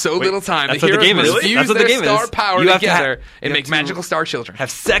warriors and so little time, the that's what the heroes game is. must fuse That's what the their game star is. power You have to together you and have make to magical star children.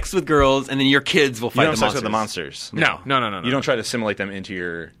 have sex with girls, and then your kids will You fight don't the have sex monsters. with the monsters. No. You don't try to assimilate them into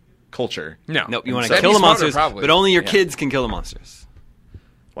your culture. No. Nope, you want to That'd kill be the smarter, monsters, probably. but only your Yeah. kids can kill the monsters.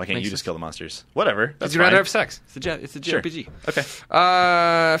 Why can't Makes you sense. just kill the monsters? Whatever. That's Would you rather fine. have sex? It's a Sure. JRPG. Okay.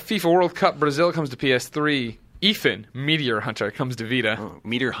 FIFA World Cup Brazil comes to PS3. Ethan, Meteor Hunter, comes to Vita.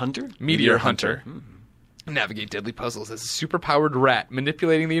 Meteor Hunter? Meteor Hunter. Navigate deadly puzzles as a superpowered rat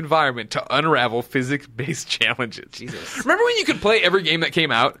manipulating the environment to unravel physics-based challenges. Jesus. Remember when you could play every game that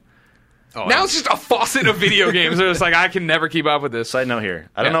came out? Oh, Now it's just a faucet of video games. They're just like, I can never keep up with this. Side note here.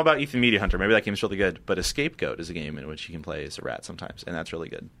 I don't Yeah. know about Ethan Media Hunter. Maybe that game's really good. But Escapegoat is a game in which you can play as a rat sometimes. And that's really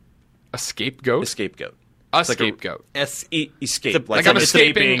good. A scapegoat? Escapegoat. A like a- scapegoat. Escape. Like I'm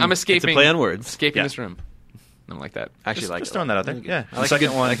escaping. I'm It's escaping. a play on words. Escaping Yeah. this room. I don't like that. Actually, like Just throwing that out there. Yeah. I like, The a good,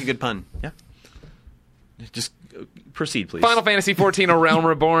 second one. I like a good pun. Yeah. Just proceed, please. Final Fantasy XIV: A Realm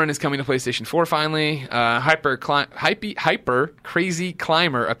Reborn is coming to PlayStation 4 finally. Hyper Crazy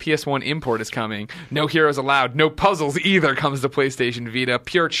Climber, a PS1 import, is coming. No Heroes Allowed, no puzzles either comes to PlayStation Vita.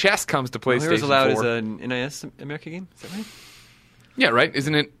 Pure Chess comes to PlayStation Heroes Allowed 4. is an NIS America game? Is that right? Yeah, right?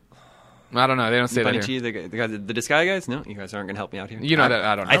 Isn't it? I don't know. They don't say that here. Bonichi, the Disgaea guys? No, you guys aren't going to help me out here. You know that.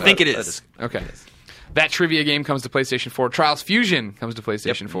 I don't know. I think it that is. is- Okay. That trivia game comes to PlayStation 4. Trials Fusion comes to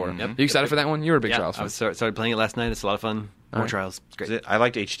PlayStation 4. Yep. You excited for that one? You were a big Yeah, Trials I fan. was started playing it last night. It's a lot of fun. More right. trials. It's great. Is it- I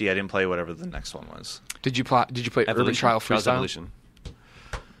liked HD. I didn't play whatever the next one was. Did you play Urban Evolution. Trial Trials Freestyle? Evolution.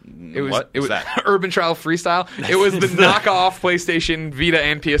 What It was is that? Urban Trial Freestyle. It was the knockoff PlayStation Vita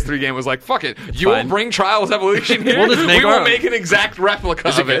and PS3 game. It was like, fuck it, you fine. will bring Trials Evolution here. We'll just make we our will own. make an exact replica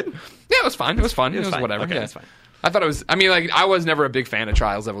Is it of it. good? Yeah, it was fun. It was fun. It was fine. whatever. Okay, yeah. that's fine. I thought it was. I mean, like, I was never a big fan of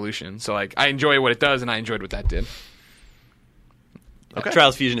Trials Evolution, so like, I enjoy what it does, and I enjoyed what that did. Okay.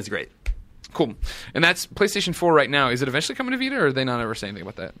 Trials Fusion is great. Cool. And that's PlayStation 4 right now. Is it eventually coming to Vita, or are they not ever saying anything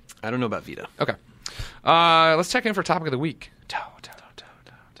about that? I don't know about Vita. Okay. Let's check in for topic of the week.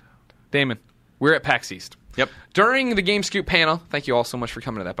 Damon, we're at PAX East. Yep. During the GameScoop panel, thank you all so much for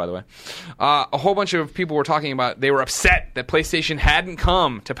coming to that, by the way. A whole bunch of people were talking about they were upset that PlayStation hadn't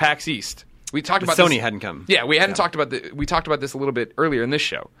come to PAX East. We talked about Sony this, hadn't come. Yeah, we hadn't talked about we talked about this a little bit earlier in this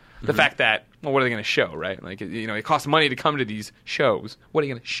show. The fact that, well, what are they going to show, right? Like, you know, it costs money to come to these shows. What are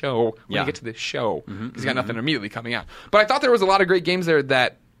you going to show when Yeah. you get to this show? Because you got nothing immediately coming out. But I thought there was a lot of great games there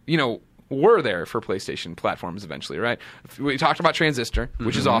that, you know, were there for PlayStation platforms eventually, right? We talked about Transistor,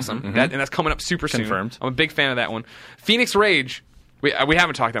 which is awesome, and that's coming up super soon. Confirmed. I'm a big fan of that one. Phoenix Rage, we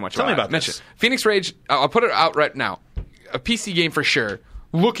haven't talked that much Tell about. me about Mention this. it. Phoenix Rage, I'll put it out right now. A PC game for sure,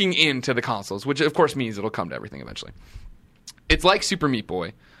 looking into the consoles, which of course means it'll come to everything eventually. It's like Super Meat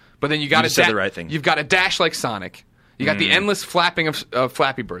Boy, but then you got to just said the right thing. You've got a dash like Sonic. You got the endless flapping of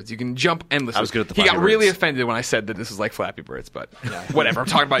Flappy Birds. You can jump endlessly. I was good at the He got Flappy really Birds. offended when I said that this was like Flappy Birds, but whatever. I'm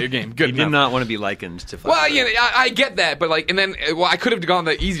talking about your game. Good He enough. did not want to be likened to. Well, Flappy yeah, Bird. I get that, but like, and then, well, I could have gone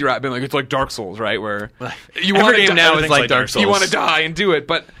the easy route, been like, it's like Dark Souls, right? Where you Every want game now is like Dark You want to Souls. die and do it,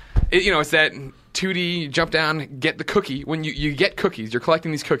 but you know, it's that 2D. You jump down, get the cookie. When you get cookies, you're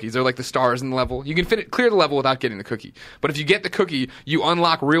collecting these cookies. They're like the stars in the level. You can clear the level without getting the cookie, but if you get the cookie, you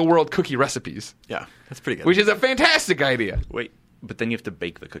unlock real world cookie recipes, Yeah, that's pretty good. which is a fantastic idea. Wait. But then you have to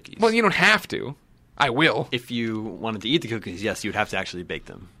bake the cookies. Well, you don't have to. I will. If you wanted to eat the cookies, yes, you'd have to actually bake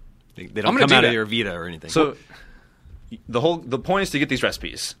them. They I'm don't gonna come do out that. of your Vita or anything. So the point is to get these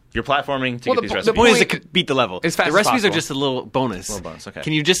recipes. You're platforming to Well, get these the recipes. the point is point- to beat the level. as fast the as recipes are possible. just a little bonus. Little bonus, okay.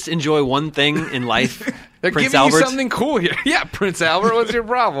 Can you just enjoy one thing in life? They're Prince giving Albert, you something cool here. Yeah, Prince Albert, what's your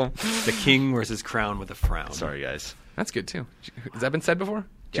problem? the king wears his crown with a frown. Sorry, guys. That's good, too. Has that been said before?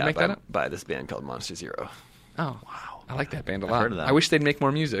 Did you Yeah, make by, that up? by this band called Monster Zero. Oh, wow. I like that band a lot. heard of them. I wish they'd make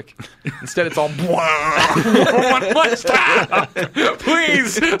more music. Instead, it's all one stop.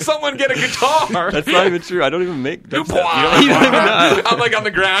 Please, someone get a guitar. That's not even true. I don't even make dubstep. I'm like on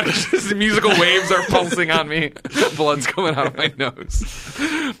the ground. Just musical waves are pulsing on me. Blood's coming out of my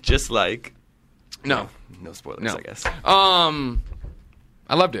nose. Just like No. no spoilers, No. I guess.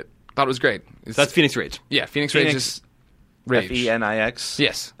 I loved it. Thought it was great. That's Phoenix Rage. Yeah, Phoenix Rage Phoenix, is Rage. Phoenix?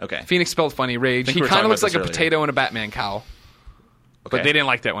 Yes. Okay. Phoenix spelled funny. Rage. think He we were kind talking of looks about like a this earlier. potato and a Batman cowl. But Okay. they didn't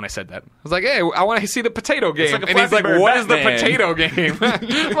like that when I said that. I was like, hey, I want to see the potato game. like a and he's like, Flappy Bird what is the Batman. potato game?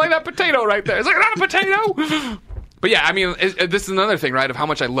 I'm like, that potato right there. It's like, not a potato. But yeah, I mean, this is another thing, right, of how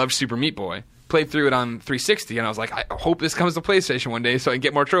much I love Super Meat Boy. Played through it on 360, and I was like, I hope this comes to PlayStation one day so I can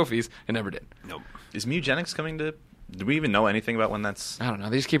get more trophies. It never did. Nope. Is Mugenics coming to... Do we even know anything about when that's... I don't know.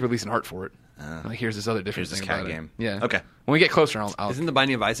 They just keep releasing art for it. Like, here's this other different Here's this thing cat about game. it. Yeah. Okay. When we get closer, I'll Isn't the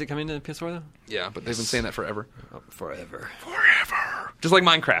Binding of Isaac coming to PS4 though? yeah, but they've been saying that forever. Oh, forever. Just like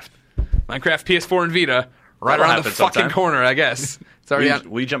Minecraft. Minecraft PS4 and Vita, right That'll around the happen fucking sometime. corner, I guess. It's already out.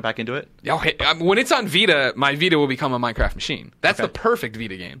 Will you jump back into it? Oh, hey, when it's on Vita, my Vita will become a Minecraft machine. That's Okay. the perfect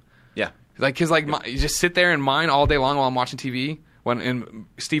Vita game. Yeah. Like, cause like you just sit there and mine all day long while I'm watching TV. And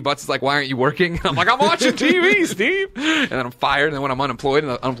Steve Butts is like, "Why aren't you working?" And I'm like, "I'm watching TV, Steve." And then I'm fired. And then when I'm unemployed in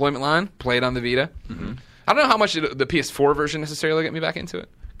the unemployment line, play it on the Vita. Mm-hmm. I don't know how much the PS4 version necessarily will get me back into it.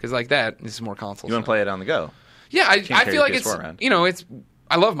 Because like that, this is more console. You want to play it on the go? Yeah, I carry feel your like PS4 it's around. it's.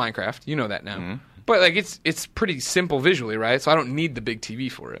 I love Minecraft. You know that now. But like it's pretty simple visually, right? So I don't need the big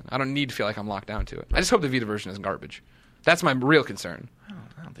TV for it. I don't need to feel like I'm locked down to it. I just hope the Vita version isn't garbage. That's my real concern.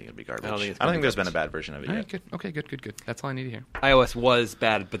 I don't think it'd be garbage. I don't think it's I don't think there's garbage. been a bad version of it All yet. right, good. Okay, good. That's all I need to hear. iOS was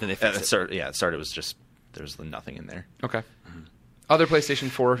bad, but then they It fixed it. started was just there's nothing in there. Okay. Other PlayStation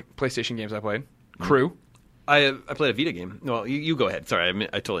 4 PlayStation games I played. Crew. I played a Vita game. Well, you go ahead. Sorry,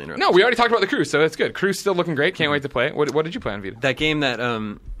 I totally interrupted. No, we already talked about the Crew, so that's good. Crew's still looking great. Can't wait to play it. What did you play on Vita? That game that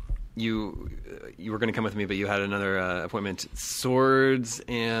you were going to come with me, but you had another appointment. Swords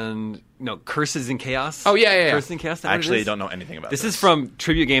and Curses and Chaos. Oh, yeah. Curses and Chaos. is that I what it actually is? don't know anything about this. This is from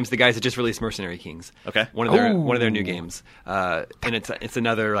Tribute Games, the guys that just released Mercenary Kings. Okay. one of their new games, and it's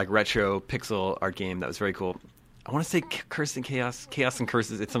another like retro pixel art game that was very cool. I want to say Curse and Chaos, Chaos and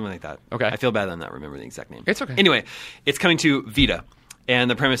Curses. It's something like that. Okay. I feel bad that I'm not remembering the exact name. It's okay. Anyway, it's coming to Vita, and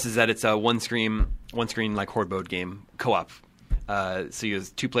the premise is that it's a one screen like horde mode game, co-op. So you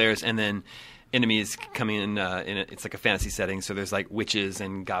have 2 players, and then enemies coming in. It's like a fantasy setting, so there's like witches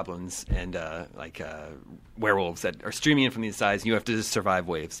and goblins and werewolves that are streaming in from these sides. And you have to just survive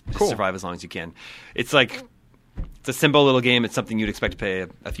waves, just Cool. survive as long as you can. It's a simple little game. It's something you'd expect to pay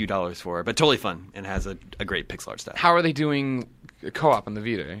a few dollars for, but totally fun and has a great pixel art style. How are they doing co-op on the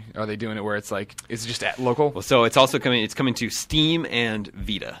Vita? Are they doing it where it's like, is it just at local? Well, so it's also coming. It's coming to Steam and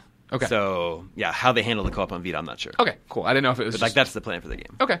Vita. Okay. So yeah, how they handle the co-op on Vita, I'm not sure. Okay, cool. I didn't know if it was But just... like that's the plan for the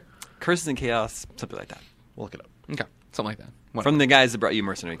game. Okay. Curses and Chaos, something like that. We'll look it up. Okay. Something like that. Whatever. From the guys that brought you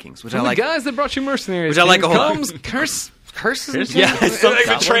Mercenary Kings, which From I like. the guys that brought you Mercenaries. Which I like a whole lot. comes curses. Yeah, like some the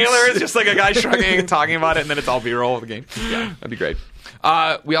goblins. trailer is just like a guy shrugging, talking about it, and then it's all B-roll of the game. Yeah, that'd be great.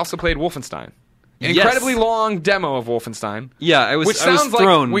 We also played Wolfenstein. An Yes. incredibly long demo of Wolfenstein. Yeah, I was. Which I was sounds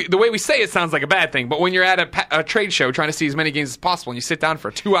thrown. like the way we say it sounds like a bad thing, but when you're at a trade show trying to see as many games as possible, and you sit down for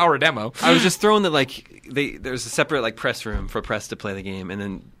a 2-hour demo, I was just thrown that like there's a separate like press room for press to play the game, and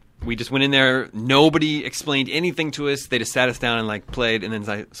then we just went in there. Nobody explained anything to us. They just sat us down and like played, and then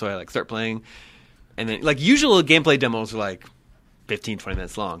I start playing, and then like usual gameplay demos are like 15, 20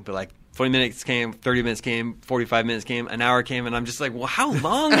 minutes long, but like 20 minutes came, 30 minutes came, 45 minutes came, an hour came, and I'm just like, well, how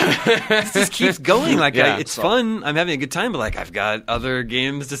long? This just keeps going. Like, Yeah. it's fun. I'm having a good time, but like, I've got other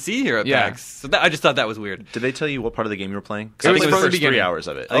games to see here at Yeah. PAX. So I just thought that was weird. Did they tell you what part of the game you were playing? 'Cause It I was think from the the first beginning. 3 hours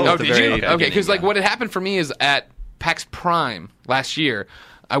of it. think Oh, at the did very you? beginning, Okay, because like yeah. what had happened for me is at PAX Prime last year,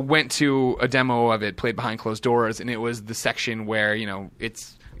 I went to a demo of it, played behind closed doors, and it was the section where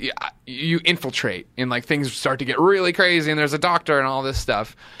it's you infiltrate and like things start to get really crazy, and there's a doctor and all this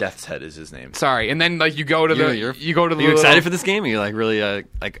stuff. Death's Head is his name. Sorry, and then like you go to the Are you go to the you little- excited for this game? Are you like really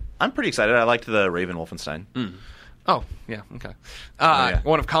like? I'm pretty excited. I liked the Raven Wolfenstein. Oh yeah, okay. yeah.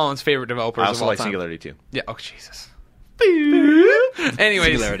 One of Colin's favorite developers I of also all like time. Singularity too. Yeah. Oh Jesus.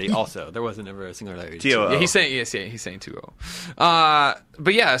 Anyways, Singularity. Also, there wasn't ever a singularity. TOO. yeah, he's saying 2-0.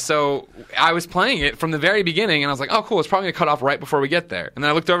 But yeah, so I was playing it from the very beginning, and I was like, oh, cool, it's probably going to cut off right before we get there. And then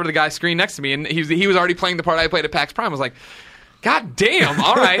I looked over to the guy's screen next to me, and he was already playing the part I played at PAX Prime. I was like, God damn,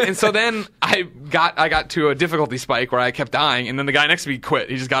 all right. And so then I got to a difficulty spike where I kept dying, and then the guy next to me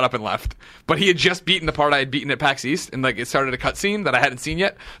quit. He just got up and left. But he had just beaten the part I had beaten at PAX East, and like it started a cutscene that I hadn't seen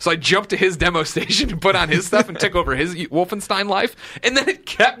yet. So I jumped to his demo station and put on his stuff and took over his Wolfenstein life, and then it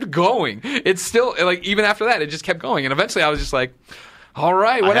kept going. It's still, like, even after that, it just kept going. And eventually I was just like, all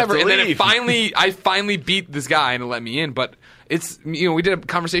right, whatever. And then I finally beat this guy, and it let me in. But it's, we did a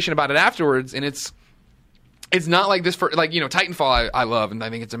conversation about it afterwards, and it's not like this for, like, Titanfall I love, and I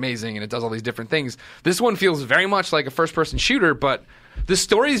think it's amazing, and it does all these different things. This one feels very much like a first-person shooter, but the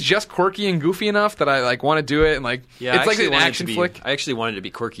story is just quirky and goofy enough that I want to do it, and it's like an action flick. I actually wanted it to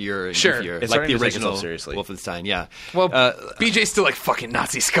be quirkier and Sure. goofier, It's like the starting to take original itself seriously. Wolfenstein. Yeah. Well, BJ's still like fucking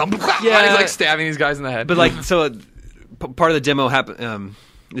Nazi scum. Yeah. He's like stabbing these guys in the head. But part of the demo happened.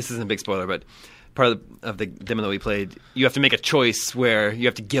 This isn't a big spoiler, but part of the demo that we played, you have to make a choice where you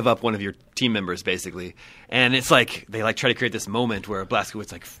have to give up one of your team members, basically. And it's like they try to create this moment where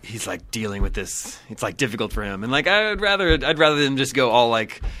Blazkowicz he's dealing with this. It's difficult for him, and I'd rather them just go all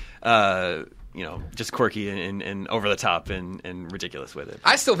just quirky and over the top and ridiculous with it.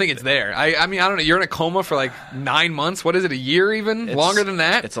 I still think it's there. I mean, I don't know. You're in a coma for 9 months. What is it? A year even? Longer than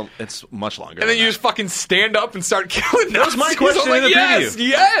that? It's much longer. And then you just fucking stand up and start killing. That was my question in the yes, preview.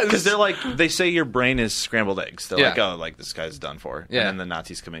 Yes. Because they say your brain is scrambled eggs. They're Yeah. this guy's done for. Yeah. And then the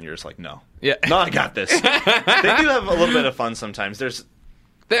Nazis come in. You're just like, no. Yeah. No, I got this. They do have a little bit of fun sometimes. There's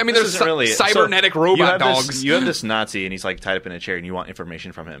cybernetic robot dogs. You have this Nazi, and he's tied up in a chair, and you want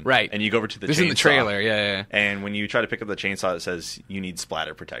information from him. Right. And you go over to the chainsaw. This is in the trailer, yeah. And when you try to pick up the chainsaw, it says you need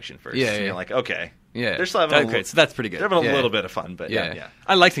splatter protection first. Yeah, And yeah. you're like, okay. Yeah. They're still having Okay, so that's pretty good. They're having a Yeah. little bit of fun, but Yeah. yeah.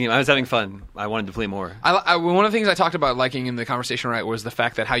 I liked the game. I was having fun. I wanted to play more. One of the things I talked about liking in the conversation, right, was the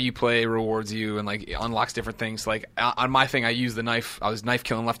fact that how you play rewards you and unlocks different things. On my thing, I used the knife. I was knife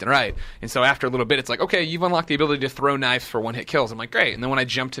killing left and right, and so after a little bit, it's like, okay, you've unlocked the ability to throw knives for one hit kills. I'm like, great. And then when I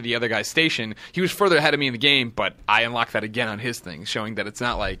jumped to the other guy's station, he was further ahead of me in the game, but I unlocked that again on his thing, showing that it's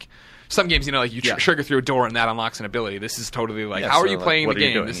not like some games, you trigger through a door and that unlocks an ability. This is totally how are you playing the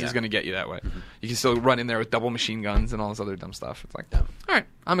game? This is going to get you that way. Mm-hmm. You can still run in there with double machine guns and all this other dumb stuff. It's all right,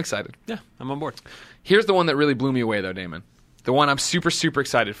 I'm excited. Yeah, I'm on board. Here's the one that really blew me away, though, Damon. The one I'm super, super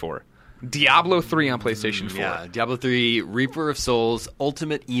excited for. Diablo 3 on PlayStation 4. Yeah, Diablo 3 Reaper of Souls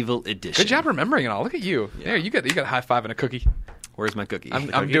Ultimate Evil Edition. Good job remembering it all. Look at you. Yeah. There, you got a high five and a cookie. Where's my cookie? I'm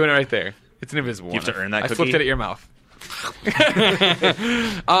doing it right there. It's an invisible one. You have to earn that I cookie? flipped it at your mouth.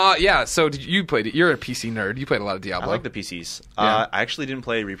 Yeah, so you played it. You're a PC nerd. You played a lot of Diablo. I like the PCs. Yeah. I actually didn't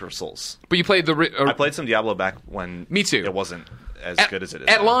play Reaper of Souls. But you played I played some Diablo back when Me too. It wasn't as good as it is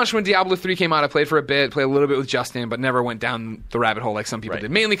At now. launch, when Diablo 3 came out, I played for a bit, played a little bit with Justin, but never went down the rabbit hole like some people Right. did.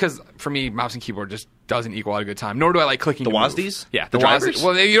 Mainly because, for me, mouse and keyboard just doesn't equal a good time. Nor do I like clicking The to move. WASDs? Yeah, The WASD. drivers?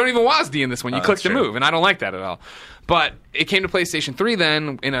 Well, you don't even WASD in this one. You click that's to true. move, and I don't like that at all. But it came to PlayStation 3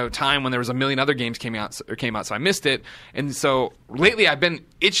 then, in a time when there was a million other games came out, so I missed it. And so lately I've been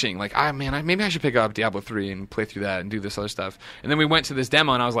itching, maybe I should pick up Diablo 3 and play through that and do this other stuff. And then we went to this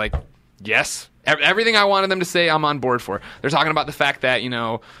demo, and I was like, yes. Everything I wanted them to say, I'm on board for. They're talking about the fact that,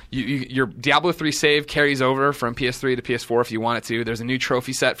 your Diablo 3 save carries over from PS3 to PS4 if you want it to. There's a new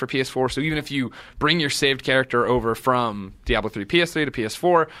trophy set for PS4, so even if you bring your saved character over from Diablo 3 PS3 to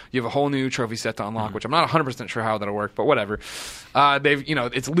PS4, you have a whole new trophy set to unlock, which I'm not 100% sure how that'll work, but whatever.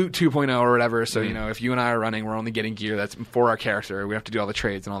 It's Loot 2.0 or whatever, so, if you and I are running, we're only getting gear that's for our character. We have to do all the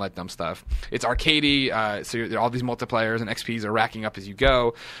trades and all that dumb stuff. It's arcadey, so all these multiplayers and XPs are racking up as you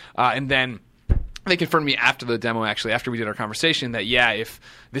go, and then they confirmed me after the demo, actually, after we did our conversation, that, if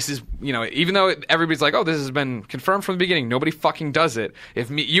this is, even though everybody's like, oh, this has been confirmed from the beginning, nobody fucking does it.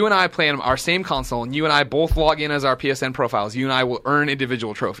 If you and I play on our same console, and you and I both log in as our PSN profiles, you and I will earn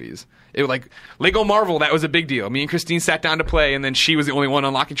individual trophies. It was Lego Marvel, that was a big deal. Me and Christine sat down to play, and then she was the only one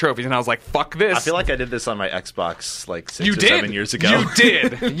unlocking trophies, and I was like, fuck this. I feel like I did this on my Xbox 6 you or did. 7 years ago. You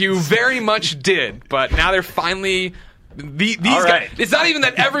did. You very much did. But now they're finally... These guys, right. it's not even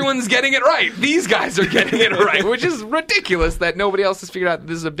that everyone's getting it right. These guys are getting it right, which is ridiculous that nobody else has figured out that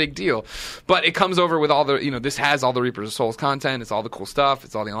this is a big deal. But it comes over with all the, this has all the Reapers of Souls content. It's all the cool stuff.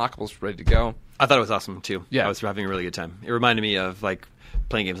 It's all the unlockables ready to go. I thought it was awesome too. Yeah. I was having a really good time. It reminded me of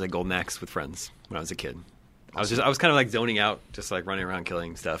playing games like Golden Axe with friends when I was a kid. I was kind of zoning out, just running around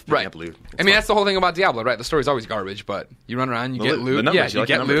killing stuff, picking up loot. It's fun. that's the whole thing about Diablo, right? The story's always garbage, but you run around, you get loot- loot. the numbers, Yeah, you you like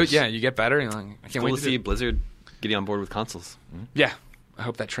the get loot. numbers. Yeah, you get better. And I can't Cool wait to to see see. Blizzard getting on board with consoles. Yeah, I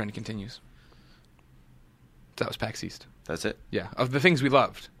hope that trend continues. That was PAX East. That's it. Yeah, of the things we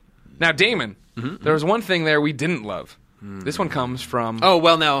loved. Now, Damon, there was one thing there we didn't love. This one comes from... Oh,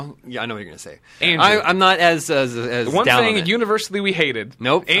 well, now, yeah, I know what you're going to say. Andrew. I'm not as one down thing on it. universally we hated.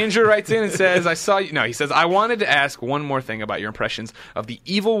 Nope. Andrew writes in and says, I saw you. No, he says, I wanted to ask one more thing about your impressions of The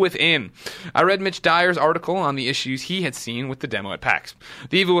Evil Within. I read Mitch Dyer's article on the issues he had seen with the demo at PAX.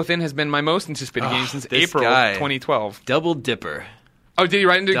 The Evil Within has been my most anticipated game since this April guy. 2012. Double Dipper. Oh, did he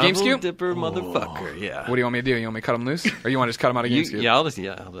write into Double GameScoop? Dipper motherfucker, yeah. What do you want me to do? You want me to cut him loose? Or you want to just cut him out of GameScoop? Yeah, I'll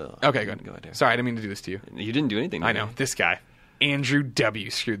Okay, good. Go ahead. Sorry, I didn't mean to do this to you. You didn't do anything. I know. This guy. Andrew W.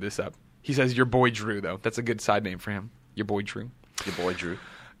 screwed this up. He says, your boy Drew, though. That's a good side name for him. Your boy Drew. Your boy Drew.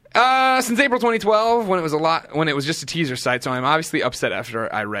 Since April 2012, when it was just a teaser site, so I'm obviously upset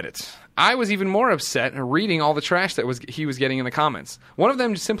after I read it. I was even more upset reading all the trash that he was getting in the comments. One of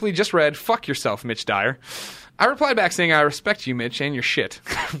them simply just read, "Fuck yourself, Mitch Dyer." I replied back saying, I respect you, Mitch, and your shit.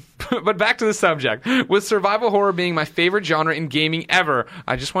 But back to the subject. With survival horror being my favorite genre in gaming ever,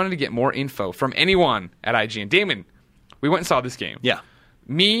 I just wanted to get more info from anyone at IGN. Damon, we went and saw this game. Yeah.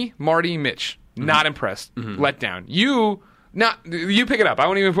 Me, Marty, Mitch, not impressed. Let down. You pick it up. I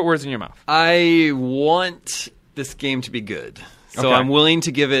won't even put words in your mouth. I want this game to be good. So Okay. I'm willing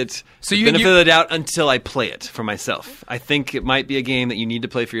to give it So the benefit of the doubt until I play it for myself. I think it might be a game that you need to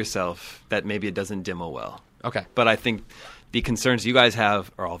play for yourself, that maybe it doesn't demo well. Okay. But I think the concerns you guys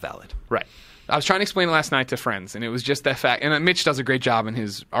have are all valid. Right. I was trying to explain it last night to friends, and it was just that fact. And Mitch does a great job in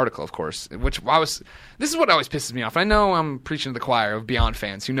his article, of course, this is what always pisses me off. I know I'm preaching to the choir of Beyond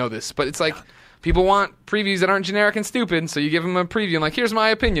fans who know this, but it's like people want previews that aren't generic and stupid, so you give them a preview and like, here's my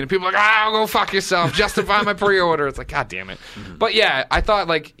opinion. And people are like, go fuck yourself, justify my pre-order. It's like, God damn it. But yeah, I thought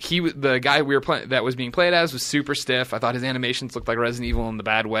like the guy that was being played as was super stiff. I thought his animations looked like Resident Evil in the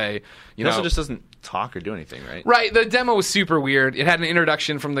bad way. He also just doesn't talk or do anything, right? Right, the demo was super weird. It had an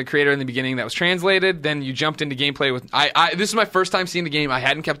introduction from the creator in the beginning that was translated. Then you jumped into gameplay with. This is my first time seeing the game. I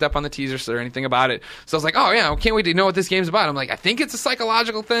hadn't kept up on the teasers or anything about it, so I was like, "Oh yeah, I can't wait to know what this game's about." I'm like, "I think it's a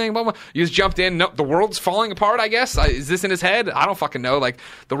psychological thing." Blah, blah. You just jumped in. No, the world's falling apart. I guess is this in his head? I don't fucking know. Like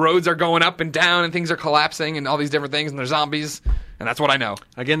the roads are going up and down, and things are collapsing, and all these different things, and there's zombies, and that's what I know.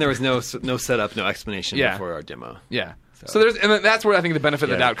 Again, there was no setup, no explanation Yeah. before our demo. Yeah. So and that's where I think the benefit of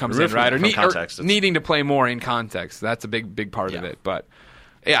the doubt comes in, from- right? from context. Or needing to play more in context. That's a big part of Yeah. it. But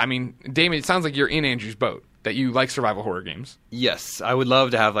yeah, I mean, Damon, it sounds like you're in Andrew's boat. That you like survival horror games. Yes, I would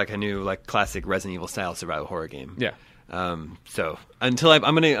love to have like a new like classic Resident Evil style survival horror game. Yeah. So until I'm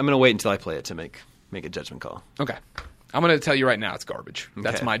gonna wait until I play it to make a judgment call. Okay. I'm going to tell you right now it's garbage.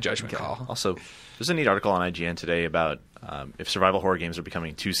 That's Okay. my judgment call. Also, there's a neat article on IGN today about if survival horror games are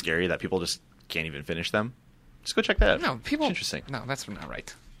becoming too scary that people just can't even finish them. Just go check that out. No, people. It's interesting. No, that's not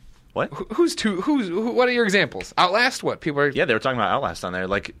right. What? What are your examples? Outlast? What people are? Yeah, they were talking about Outlast on there.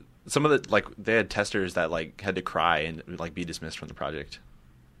 Like some of the they had testers that like had to cry and like be dismissed from the project.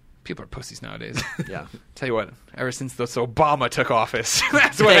 People are pussies nowadays. Yeah. Tell you what, ever since this Obama took office,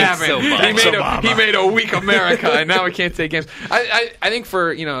 that's what Thanks, happened. Obama. He made a weak America, and now we can't take games. I think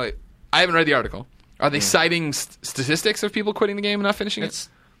for I haven't read the article. Are they citing statistics of people quitting the game and not finishing it?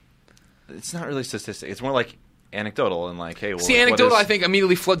 It's not really statistic. It's more like anecdotal and like, hey, well, See, like, anecdotal, what I think,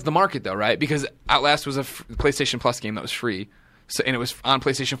 immediately floods the market, though, right? Because Outlast was a PlayStation Plus game that was free. So, and it was on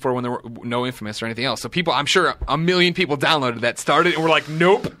PlayStation 4 when there were no Infamous or anything else. So people, I'm sure a million people downloaded that, started, and were like,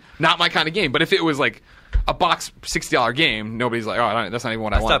 nope, not my kind of game. But if it was like a box $60 game, nobody's like, oh, that's not even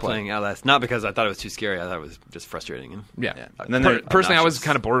what I want to Stopped play. playing Outlast, not because I thought it was too scary. I thought it was just frustrating. And Yeah. And then Personally, I was obnoxious.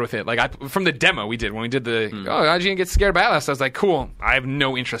 kind of bored with it. Like from the demo we did, when we did the, IGN gets scared by Outlast, I was like, cool, I have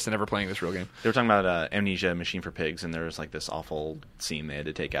no interest in ever playing this real game. They were talking about Amnesia Machine for Pigs, and there was like this awful scene they had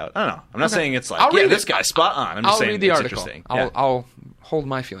to take out. I don't know. I'm not saying it's like, I'll read this it. guy's spot on. I'm just I'll saying read the it's article. interesting. I'll hold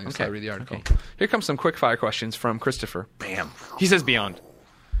my feelings Okay. until I read the article. Okay. Here comes some quick fire questions from Christopher. Bam. He says Beyond.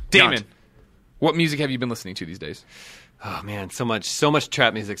 Damon, what music have you been listening to these days? Oh man, so much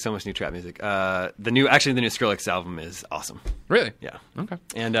trap music, so much new trap music. The new Skrillex album is awesome. Really? Yeah. Okay.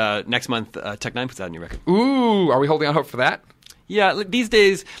 And next month, Tech Nine puts out a new record. Ooh, are we holding out hope for that? Yeah, like, these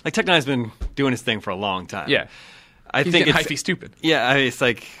days, like Tech Nine's been doing his thing for a long time. Yeah. I He's think getting it's hyphy stupid. Yeah, it's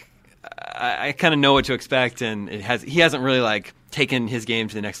like I kind of know what to expect, and he hasn't really like taken his game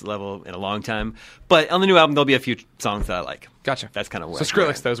to the next level in a long time. But on the new album, there'll be a few songs that I like. Gotcha. That's kind of what. So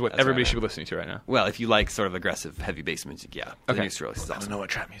Skrillex, though, is what that's everybody where I'm should be at. listening to right now. Well, if you like sort of aggressive, heavy bass music, yeah. The Okay. new Skrillex is I don't awesome. know what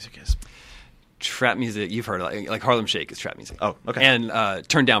trap music is. Trap music, you've heard of, like Harlem Shake is trap music. Oh, okay. And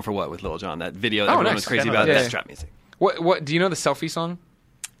Turn Down for What with Lil Jon, that video that Oh, everyone nice. was crazy Okay, about. yeah, That's yeah. trap music. What do you know the selfie song?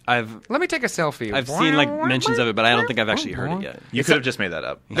 I've Let me take a selfie. seen like mentions of it, but I don't think I've actually heard it yet. You could have just made that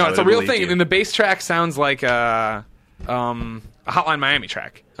up. No, I it's a would've real believed thing. you. And the bass track sounds like a Hotline Miami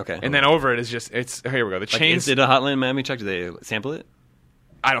track. Okay. And then over it is just here we go. The Like, Chains. is it a Hotline Miami track? Do they sample it?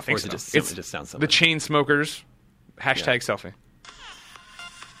 I don't think Or is so. it just It's it just sounds the similar? Chain Smokers hashtag selfie.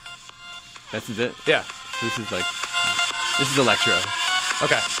 That's it. Yeah. This is electro.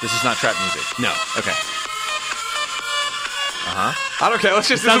 Okay. This is not trap music. No. Okay. I don't care. Let's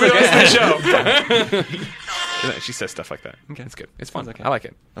just this will be the rest of the show. She says stuff like that. Okay, it's good. It's fun. okay. I like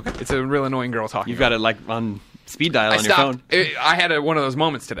it. Okay. It's a real annoying girl talking. You've got it like on speed dial I on your stopped. phone. I had one of those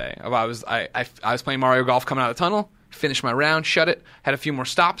moments today. I was playing Mario Golf coming out of the tunnel, finished my round, shut it, had a few more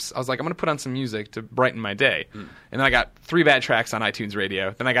stops. I was like, I'm going to put on some music to brighten my day. And then I got 3 bad tracks on iTunes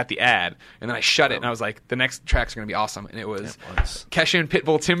Radio. Then I got the ad, and then I shut it, and I was like, the next tracks are going to be awesome. And it was Kesha and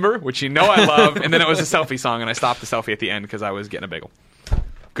Pitbull Timber, which you know I love, and then it was a selfie song, and I stopped the selfie at the end because I was getting a bagel.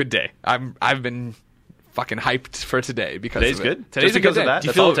 Good day. I've been fucking hyped for today because Today's of it. good? Today's Just a good because of day. that?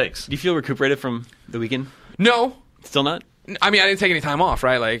 That's all it takes. Do you feel recuperated from the weekend? No. Still not? I mean, I didn't take any time off,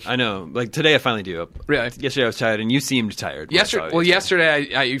 right? Like, I know. Like today, I finally do. Really? Yesterday, I was tired, and you seemed tired. when I saw you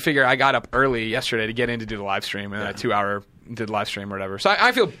Yesterday, you figure I got up early yesterday to get in to do the live stream, and then a 2-hour did the live stream or whatever. So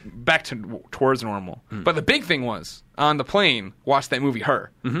I feel back towards normal. But the big thing was on the plane, watched that movie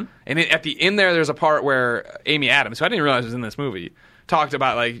Her, and at the end there's a part where Amy Adams, who I didn't realize was in this movie, talked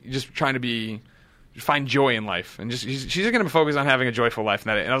about like just trying to find joy in life, and just she's going to focus on having a joyful life.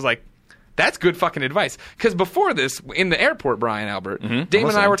 And I was like, that's good fucking advice. Because before this, in the airport, Brian Albert, Damon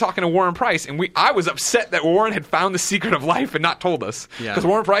and I were talking to Warren Price, and I was upset that Warren had found the secret of life and not told us. Yeah. Because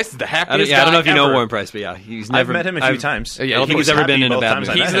Warren Price is the happiest guy I don't know if you know ever. Warren Price, but yeah, he's I've never. met him a few times. Yeah, I don't think he's ever been in a bad mood.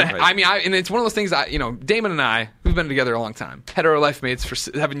 He's met him. I mean, and it's one of those things that, Damon and I, we've been together a long time. Hetero life mates for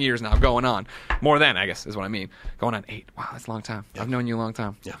 7 years now, going on. More than, I guess, is what I mean. Going on 8. Wow, that's a long time. I've known you a long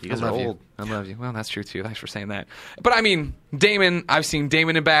time. Yeah. You guys I are love old. I love you. Well, that's true, too. Thanks for saying that. But, I mean, Damon, I've seen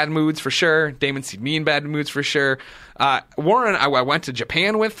Damon in bad moods for sure. Damon's seen me in bad moods for sure. Warren, I went to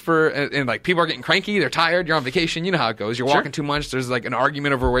Japan with and like people are getting cranky. They're tired. You're on vacation. You know how it goes. You're walking too much. There's like an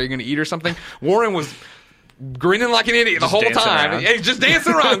argument over where you're going to eat or something. Warren was grinning like an idiot the whole time. He's just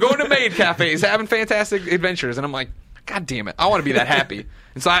dancing around, going to maid cafes, having fantastic adventures. And I'm like, God damn it, I want to be that happy.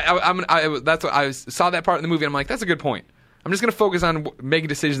 And so that's what I saw that part in the movie. And I'm like, that's a good point. I'm just going to focus on making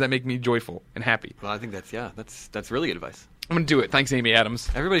decisions that make me joyful and happy. Well, I think that's really good advice. I'm going to do it. Thanks, Amy Adams.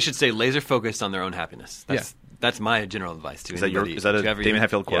 Everybody should stay laser focused on their own happiness. That's my general advice to Is that anybody. a Damon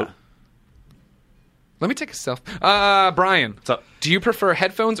Hatfield quote? Yeah. Let me take a self. Brian, What's up? do you prefer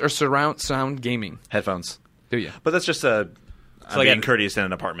headphones or surround sound gaming? Headphones. Do you? But that's just I'm like being a- courteous in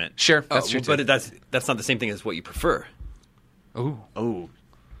an apartment. Sure, that's true. But that's not the same thing as what you prefer. Ooh. Oh,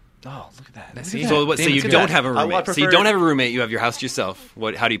 look at that. See? So what? So Damon, you see don't that. have a I roommate. So you prefer- don't have a roommate. You have your house to yourself.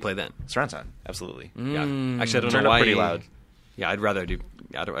 How do you play then? Surround sound. Absolutely. Yeah. Actually, I don't Turn know up why. pretty loud. Yeah, I'd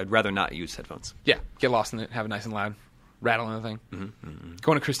rather not use headphones. Yeah, get lost in it, have it nice and loud, rattle in the thing.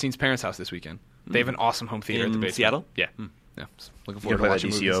 Going to Christine's parents' house this weekend. They have an awesome home theater at the In basement. Seattle? Yeah. Yeah. Just looking You forward to can play that watching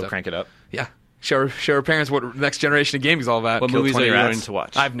movies and DCO, stuff. crank it up. Yeah. Show her parents what next generation of gaming is all about. What Kill movies are 20 you rats. wanting to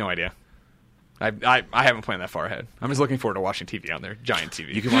watch? I have no idea. I haven't planned that far ahead. I'm just looking forward to watching TV on there. Giant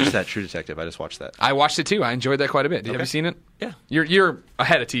TV. You can watch that True Detective. I just watched that. I watched it too. I enjoyed that quite a bit. Have you seen it? Yeah. You're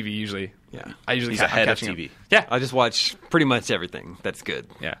ahead of TV usually. Yeah. I usually He's I'm ahead of catching up. TV. Yeah. I just watch pretty much everything. That's good.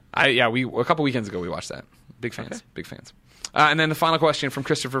 Yeah. We a couple weekends ago we watched that. Big fans. Big fans. And then the final question from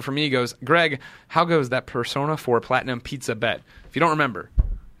Christopher for me goes, Greg, how goes that Persona 4 Platinum Pizza bet? If you don't remember,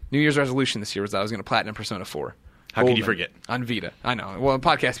 New Year's resolution this year was that I was going to Platinum Persona 4. How could you Golden. forget? On Vita. I know. Well,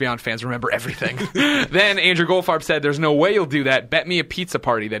 Podcast Beyond fans remember everything. Then Andrew Goldfarb said, there's no way you'll do that. Bet me a pizza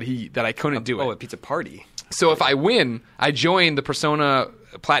party that I couldn't do it. Oh, a pizza party. So if I win, I join the Persona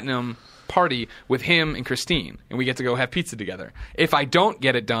Platinum party with him and Christine, and we get to go have pizza together. If I don't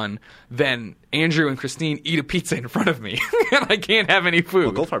get it done, then Andrew and Christine eat a pizza in front of me, and I can't have any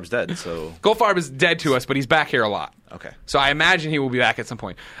food. Well, Goldfarb's dead, so Goldfarb is dead to us, but he's back here a lot. okay. So I imagine he will be back at some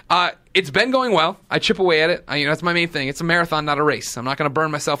point. It's been going well. I chip away at it. That's my main thing. It's a marathon, not a race. I'm not going to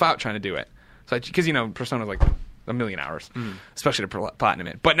burn myself out trying to do it. So because Persona's like a million hours, especially to platinum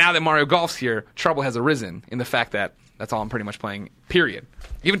it. But now that Mario Golf's here, trouble has arisen in the fact that that's all I'm pretty much playing. Period.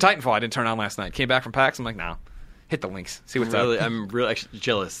 Even Titanfall I didn't turn on last night. Came back from PAX. I'm like, nah. Hit the links. See what's up. I'm really actually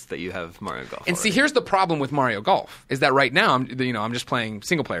jealous that you have Mario Golf. And see, here's the problem with Mario Golf is that right now I'm just playing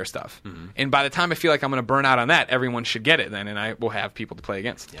single player stuff, and by the time I feel like I'm going to burn out on that, everyone should get it then, and I will have people to play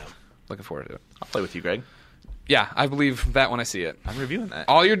against. Yeah. Looking forward to it. I'll play with you, Greg. Yeah, I believe that when I see it. I'm reviewing that.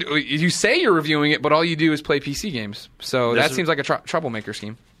 All you say you're reviewing it, but all you do is play PC games. So There's that seems like a troublemaker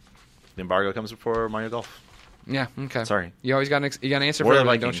scheme. The embargo comes before Mario Golf. Yeah. Okay. Sorry. You always got an answer War for of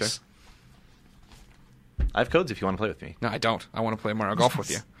the everything, don't you? Vikings. I have codes if you want to play with me. No, I don't. I want to play Mario Golf with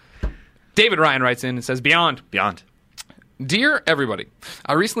you. David Ryan writes in and says, Beyond. Dear everybody,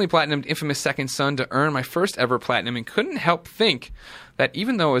 I recently platinumed Infamous Second Son to earn my first ever platinum and couldn't help think that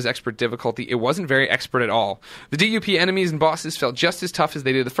even though it was expert difficulty, it wasn't very expert at all. The DUP enemies and bosses felt just as tough as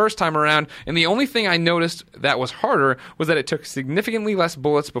they did the first time around, and the only thing I noticed that was harder was that it took significantly less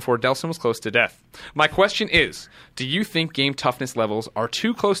bullets before Delsin was close to death. My question is, do you think game toughness levels are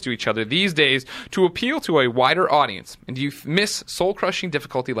too close to each other these days to appeal to a wider audience? And do you miss soul-crushing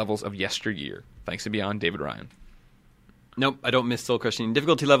difficulty levels of yesteryear? Thanks and beyond, David Ryan. Nope, I don't miss soul-crushing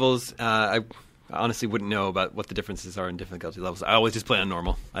difficulty levels. I honestly wouldn't know about what the differences are in difficulty levels. I always just play on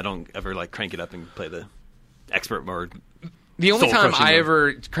normal. I don't ever crank it up and play the expert mode. The only time I mode.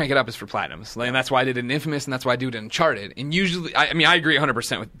 ever crank it up is for platinums, and that's why I did it in Infamous, and that's why I do it in Uncharted. And usually, I agree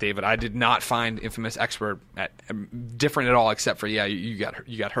 100% with David. I did not find Infamous expert different at all, except for you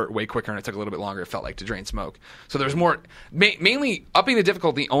got hurt way quicker, and it took a little bit longer. It felt like to drain smoke. So there's more. Mainly, upping the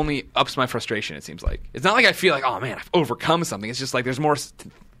difficulty only ups my frustration. It seems like it's not like I feel like, oh man, I've overcome something. It's just like there's more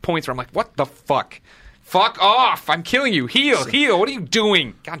points where I'm like, what the fuck? Fuck off! I'm killing you. Heal. What are you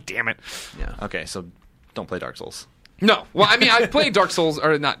doing? God damn it. Yeah. Okay, so don't play Dark Souls. No. Well, I mean, I've played Dark Souls,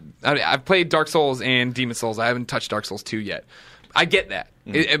 or not. I've played Dark Souls and Demon Souls. I haven't touched Dark Souls 2 yet. I get that.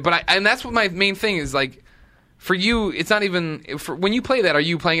 And that's what my main thing is, like, for you, it's not even, when you play that, are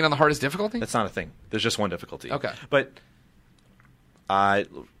you playing it on the hardest difficulty? That's not a thing. There's just one difficulty. Okay. But my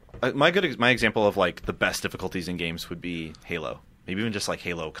example of, like, the best difficulties in games would be Halo. Maybe even just, like,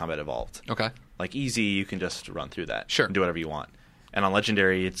 Halo Combat Evolved. Okay. Like, easy, you can just run through that. Sure. And do whatever you want. And on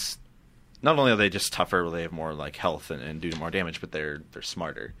Legendary, it's not only are they just tougher, they have more like health and do more damage, but they're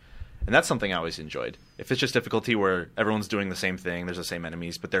smarter, and that's something I always enjoyed. If it's just difficulty where everyone's doing the same thing, there's the same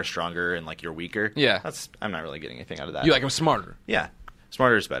enemies, but they're stronger and like you're weaker. Yeah, I'm not really getting anything out of that. You like them smarter. Yeah,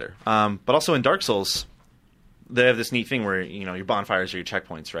 smarter is better. But also in Dark Souls, they have this neat thing where your bonfires are your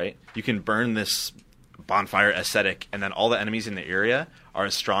checkpoints, right? You can burn this bonfire aesthetic, and then all the enemies in the area are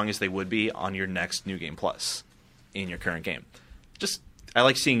as strong as they would be on your next New Game Plus in your current game. I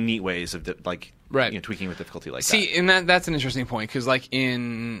like seeing neat ways of tweaking with difficulty like that. See, and that's an interesting point, because like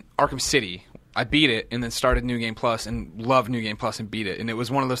in Arkham City, I beat it and then started New Game Plus and loved New Game Plus and beat it, and it was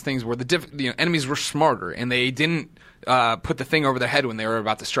one of those things where the enemies were smarter and they didn't put the thing over their head when they were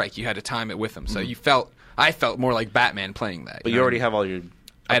about to strike. You had to time it with them, so I felt more like Batman playing that. But you already have all your.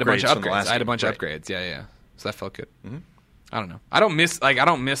 I had a bunch of from the upgrades. last I had a game, bunch right? of upgrades. Yeah. So that felt good. Mm-hmm. I don't know. I don't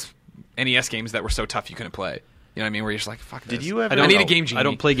miss NES games that were so tough you couldn't play. You know what I mean? Where you're just like, fuck this. Did you ever? I need a game genie. I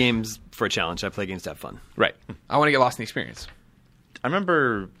don't play games for a challenge. I play games to have fun. Right. I want to get lost in the experience. I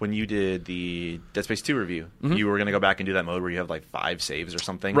remember when you did the Dead Space 2 review, you were going to go back and do that mode where you have like 5 saves or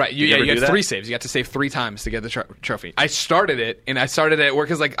something. Right. You had 3 saves. You got to save 3 times to get the trophy. I started it at work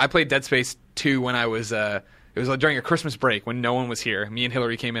because like I played Dead Space 2 when I was it was during a Christmas break when no one was here. Me and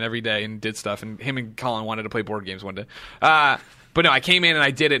Hillary came in every day and did stuff, and him and Colin wanted to play board games one day. But no, I came in and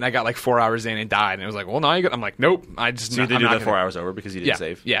I did it, and I got like 4 hours in and died. And it was like, well, now you got. I'm like, nope. I just. So you did do that 4 hours over because you didn't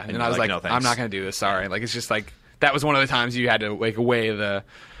save. Yeah, and I was like, no, thanks. I'm not going to do this. Sorry. Like it's just like that was one of the times you had to like weigh the.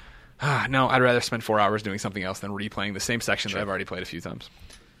 No, I'd rather spend 4 hours doing something else than replaying the same section that I've already played a few times.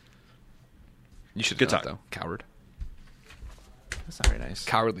 You should. Good talk talk. though, coward. That's not very nice.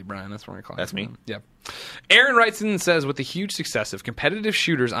 Cowardly Brian. That's what I call it. That's me? Yeah. Aaron writes in and says, with the huge success of competitive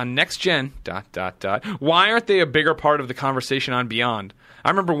shooters on next gen, ... why aren't they a bigger part of the conversation on Beyond? I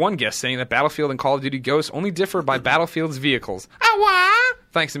remember one guest saying that Battlefield and Call of Duty Ghosts only differ by Battlefield's vehicles.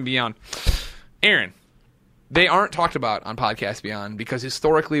 Thanks and Beyond. Aaron, they aren't talked about on Podcast Beyond because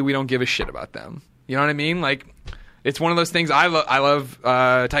historically we don't give a shit about them. You know what I mean? Like, it's one of those things. I love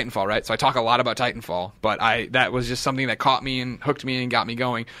Titanfall, right? So I talk a lot about Titanfall, but that was just something that caught me and hooked me and got me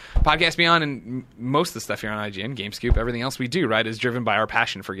going. Podcast Beyond and most of the stuff here on IGN, GameScoop, everything else we do, right, is driven by our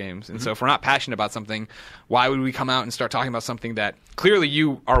passion for games. And so if we're not passionate about something, why would we come out and start talking about something that clearly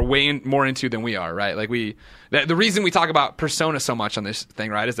you are way more into than we are, right? Like the reason we talk about Persona so much on this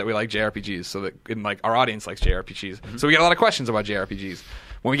thing, right, is that we like JRPGs, so that our audience likes JRPGs. So we get a lot of questions about JRPGs.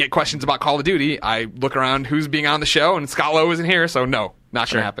 When we get questions about Call of Duty, I look around who's being on the show, and Scott Lowe isn't here, so no, not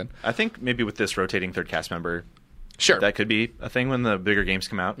going to happen. I think maybe with this rotating third cast member, sure, that could be a thing when the bigger games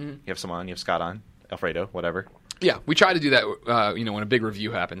come out. You have someone on, you have Scott on, Alfredo, whatever. Yeah, we try to do that, when a big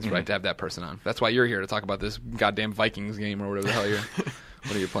review happens, right, to have that person on. That's why you're here to talk about this goddamn Vikings game or whatever the hell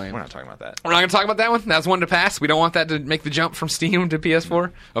what are you playing? We're not talking about that. We're not going to talk about that one? That's one to pass? We don't want that to make the jump from Steam to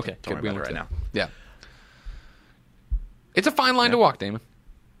PS4? Okay, Don't worry about it right now. Yeah. It's a fine line to walk, Damon.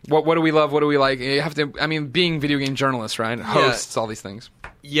 What do we love? What do we like? You have to. Being video game journalists, right? Hosts, all these things.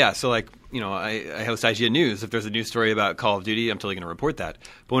 Yeah, so I host IGN News. If there's a news story about Call of Duty, I'm totally going to report that.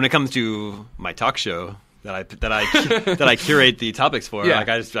 But when it comes to my talk show that I curate the topics for, I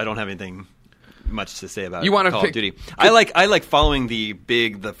don't have anything much to say about You wanna Call pick- of Duty. I like following the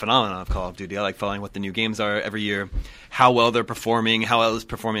phenomenon of Call of Duty. I like following what the new games are every year, how well they're performing, how well it's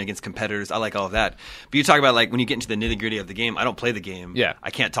performing against competitors. I like all of that. But you talk about like when you get into the nitty gritty of the game. I don't play the game. Yeah. I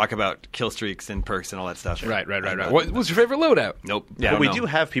can't talk about kill streaks and perks and all that stuff. Right. What was your favorite loadout? Nope. Yeah, But we I don't know. do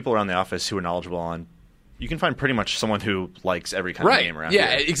have people around the office who are knowledgeable on. You can find pretty much someone who likes every kind of game around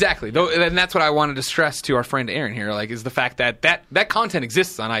Yeah, here. exactly. And that's what I wanted to stress to our friend Aaron here, like, is the fact that content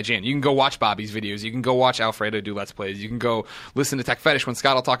exists on IGN. You can go watch Bobby's videos. You can go watch Alfredo do Let's Plays. You can go listen to Tech Fetish when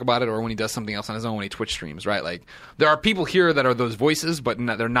Scott will talk about it, or when he does something else on his own when he Twitch streams, right? Like, there are people here that are those voices, but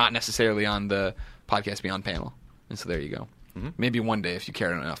they're not necessarily on the Podcast Beyond panel. And so there you go. Mm-hmm. Maybe one day, if you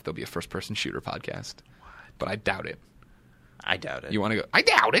care enough, there'll be a first-person shooter podcast. But I doubt it. I doubt it. You want to go? I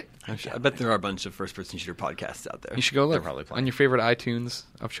doubt it. I bet there are a bunch of first-person shooter podcasts out there. You should go look probably plenty. on your favorite iTunes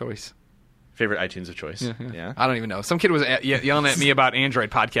of choice. Favorite iTunes of choice? Yeah. I don't even know. Some kid was yelling at me about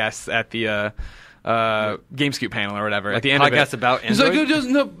Android podcasts at the GameScoop panel or whatever. at the end podcasts of it. about He's like,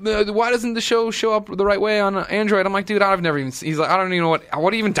 Android? why doesn't the show up the right way on Android? I'm like, dude, I've never even. He's like, I don't even know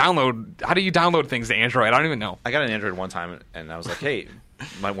what do you even download? How do you download things to Android? I don't even know. I got an Android one time, and I was like, hey,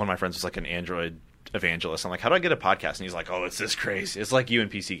 one of my friends was like an Android evangelist. I'm like, how do I get a podcast? And he's like, oh, it's this crazy. It's like you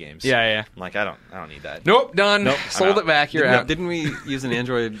and PC games. Yeah. I'm like, I don't need that. Nope, done. Nope, I'm Sold out. it back. You're out. Didn't we use an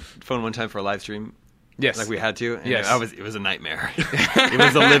Android phone one time for a live stream? Yes. Like we had to? And Yes. It was a nightmare. It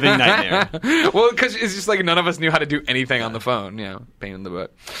was a living nightmare. Well, because it's just like none of us knew how to do anything on the phone. Pain in the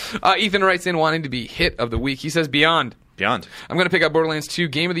butt. Ethan writes in wanting to be hit of the week. He says, Beyond. I'm going to pick up Borderlands 2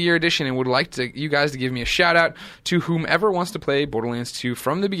 Game of the Year Edition and would like you guys to give me a shout out to whomever wants to play Borderlands 2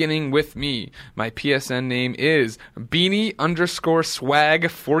 from the beginning with me. My PSN name is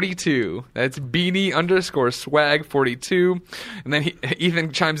Beanie_swag42. That's Beanie_swag42. And then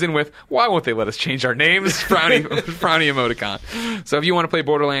Ethan chimes in with, why won't they let us change our names? Frowny emoticon. So if you want to play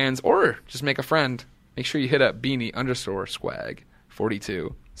Borderlands or just make a friend, make sure you hit up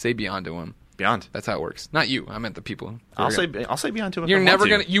Beanie_swag42. Say Beyond to him. Beyond. That's how it works. Not you. I meant the people. I'll say Beyond to him. You're if I never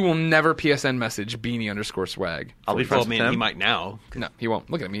want gonna. You will never PSN message Beanie_swag. I'll be Well, friends with man, him. he might now. No, he won't.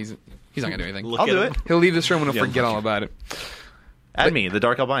 Look at him. He's not gonna do anything. Look I'll at do him. it. He'll leave this room and he'll Yeah. forget all about it. Add me, the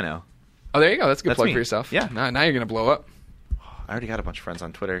Dark Albino. Oh, there you go. That's a good That's plug me. for yourself. Yeah. Now you're gonna blow up. I already got a bunch of friends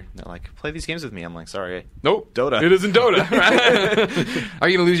on Twitter. They're like, play these games with me. I'm like, sorry. Nope. Dota. It isn't Dota. Are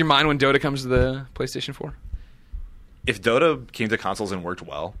you gonna lose your mind when Dota comes to the PlayStation 4? If Dota came to consoles and worked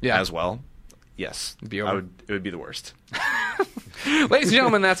well, as well, yes, It'd be over. it would be the worst. Ladies and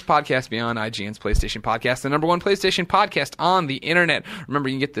gentlemen, that's Podcast Beyond, IGN's PlayStation Podcast, the #1 PlayStation podcast on the internet. Remember,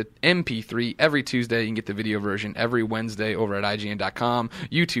 you can get the MP3 every Tuesday. You can get the video version every Wednesday over at IGN.com,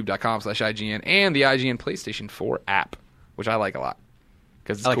 YouTube.com/IGN, and the IGN PlayStation 4 app, which I like a lot.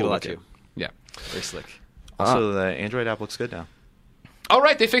 Because it's I like cool it a lot, looking. too. Yeah. Very slick. Also, the Android app looks good now. Oh,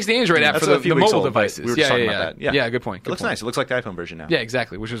 right. They fixed the Android app That's for a the few weeks mobile old, but devices. we were just talking about that. Yeah, good point. It looks nice. It looks like the iPhone version now. Yeah,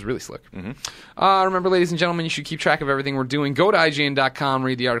 exactly, which was really slick. Remember, ladies and gentlemen, you should keep track of everything we're doing. Go to IGN.com,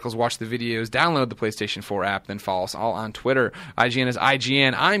 read the articles, watch the videos, download the PlayStation 4 app, then follow us all on Twitter. IGN is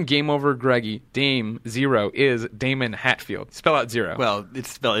IGN. I'm Game Over Greggy. Dame Zero is Damon Hatfield. Spell out Zero. Well,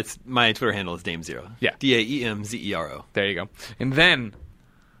 it's my Twitter handle is Dame0. Yeah. DAEMZERO. There you go. And then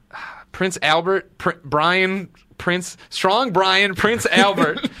Prince Albert, Prince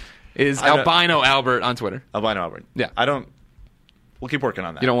Albert is Albino Albert on Twitter. Albino Albert. Yeah. We'll keep working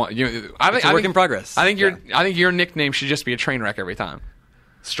on that. You don't want you. I think It's a work in progress. I think your nickname should just be a train wreck every time.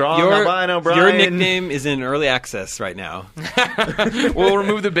 Strong Albino Brian. Your nickname is in early access right now. We'll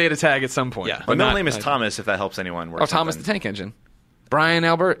remove the beta tag at some point. Yeah. My middle not- name is Thomas, if that helps anyone. Oh, Thomas the Tank Engine. Brian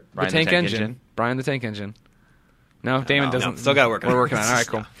Albert, Brian the Tank Engine. Brian the Tank Engine. No, Damon doesn't. still gotta work on it. We're working on it. All right,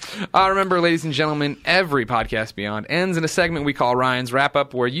 cool. Remember, ladies and gentlemen, every Podcast Beyond ends in a segment we call Ryan's Wrap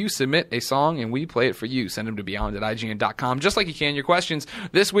Up, where you submit a song and we play it for you. Send them to beyond@IGN.com, just like you can your questions.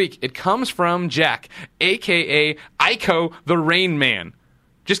 This week, it comes from Jack, a.k.a. Ico the Rain Man.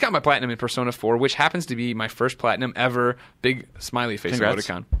 Just got my platinum in Persona 4, which happens to be my first platinum ever. Big smiley face Congrats.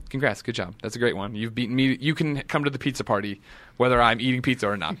 emoticon. Congrats. Good job. That's a great one. You've beaten me. You can come to the pizza party, whether I'm eating pizza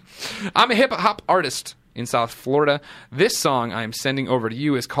or not. I'm a hip-hop artist in South Florida. This song I'm sending over to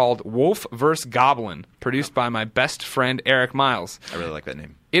you is called Wolf vs. Goblin, produced by my best friend Eric Miles. I really like that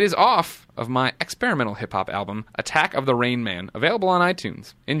name. It is off of my experimental hip-hop album, Attack of the Rain Man, available on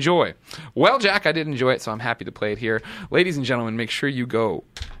iTunes. Enjoy. Well, Jack, I did enjoy it, so I'm happy to play it here. Ladies and gentlemen, make sure you go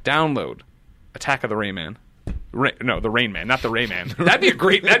download Attack of the Rain Man. The Rain Man, not the Rayman. That'd be a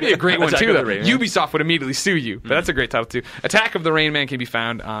great one Attack too. of the Though. Rain Man. Ubisoft would immediately sue you, but that's a great title too. Attack of the Rain Man can be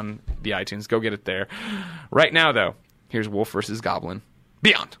found on the iTunes. Go get it there. Right now, though, here's Wolf vs. Goblin.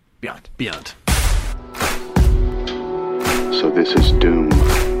 Beyond. Beyond. So this is doom.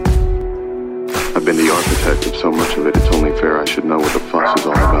 I've been the architect of so much of it, it's only fair I should know what the fuss is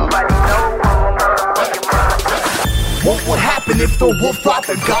all about. What would happen if the wolf fought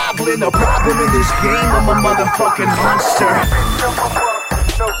the goblin? The problem in this game, I'm a motherfucking monster.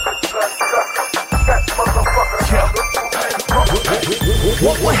 Yeah.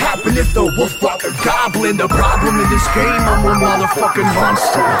 What would happen if the wolf fought the goblin? The problem in this game, I'm a motherfucking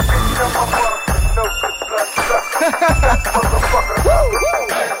monster.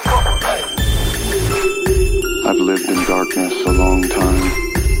 I've lived in darkness a long time.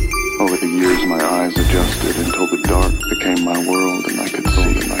 Over the years, my eyes adjusted until the dark became my world, and I could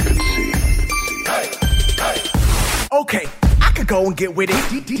see. Okay, I could go and get with it.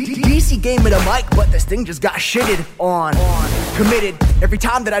 DC gave me the mic, but this thing just got shitted on. Committed every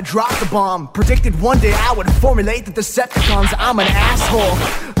time that I dropped the bomb. Predicted one day I would formulate the Decepticons. I'm an asshole,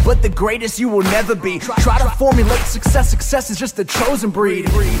 but the greatest you will never be. Try to formulate success. Success is just a chosen breed.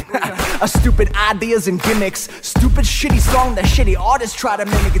 A stupid ideas and gimmicks. Stupid shitty song that shitty artists try to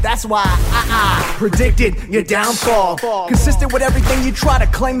mimic. That's why I predicted your downfall. Consistent with everything you try to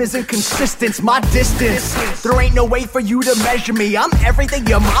claim is inconsistent. My distance, there ain't no way for you to measure me. I'm everything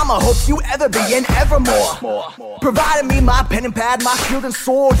your mama hopes you ever be and evermore. Providing me my pen and pad, my shield and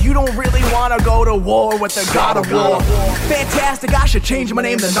sword. You don't really wanna go to war with the god of war. Fantastic, I should change my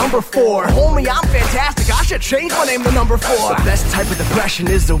name to number 4. Homie, I'm fantastic, I should change my name to number 4. The best type of depression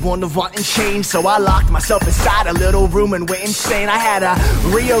is the one of wanting change. So I locked myself inside a little room and went insane. I had to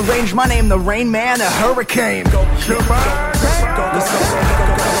rearrange my name, the Rain Man, a hurricane. So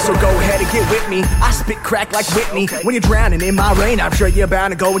go ahead and get with me. I spit crack like Whitney. When you're drowning in my rain, I'm sure you're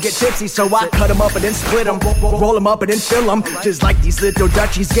bound to go and get tipsy. So I cut them up and then split them, roll them up and then fill them. Just like these little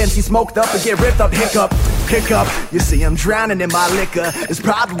Dutchies getting smoked up and get ripped up. Hiccup. You see, I'm drowning in my liquor. It's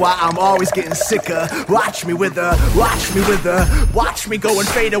probably why I'm always getting sicker. Watch me go and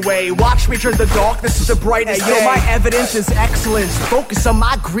fade away. Watch me turn the darkness to the brightest day. Yo, my evidence is excellence. Focus on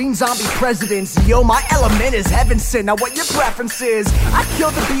my green zombie presidents. Yo, my element is heaven sent. Now what your preference is? I kill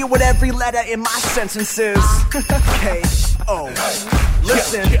the beat with every letter in my sentences. K.O.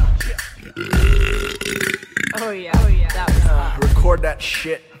 Listen. Oh yeah, that was fun. Record that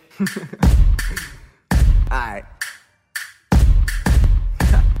shit. Alright.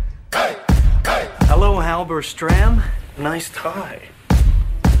 Hello, Halberstram. Nice tie.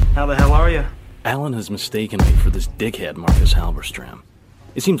 How the hell are you? Alan has mistaken me for this dickhead Marcus Halberstram.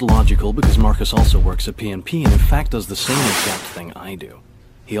 It seems logical because Marcus also works at PNP and in fact does the same exact thing I do.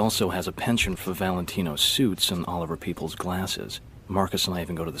 He also has a penchant for Valentino suits and Oliver Peoples glasses. Marcus and I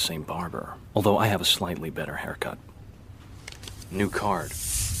even go to the same barber, although I have a slightly better haircut. New card.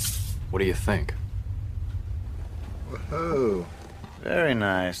 What do you think? Whoa, very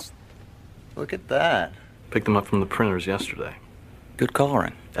nice. Look at that. Picked them up from the printers yesterday. Good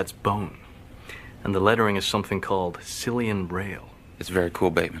coloring. That's bone. And the lettering is something called Cillian Rail. It's very cool,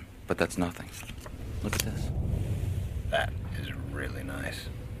 Bateman, but that's nothing. Look at this. That is really nice.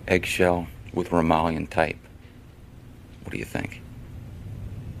 Eggshell with Romalian type. What do you think?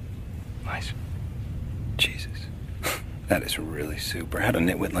 Nice. Jesus. That is really super. How'd a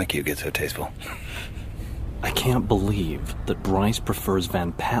nitwit like you get so tasteful? I can't believe that Bryce prefers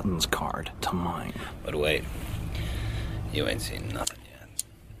Van Patten's card to mine. But wait. You ain't seen nothing yet.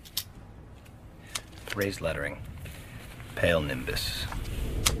 Raised lettering. Pale nimbus.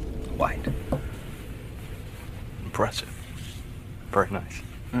 White. Impressive. Very nice.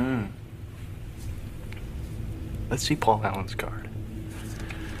 Let's see Paul Allen's card.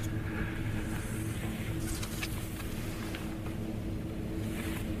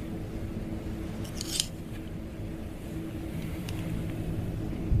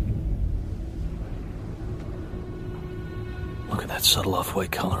 Look at that subtle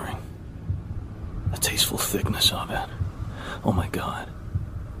off-white coloring. The tasteful thickness of it. Oh my God.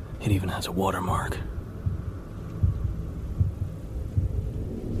 It even has a watermark.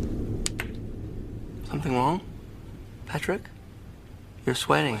 Something wrong? Patrick? You're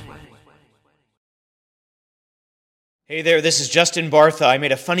sweating. Hey there, this is Justin Bartha. I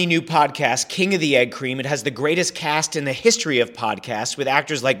made a funny new podcast, King of the Egg Cream. It has the greatest cast in the history of podcasts with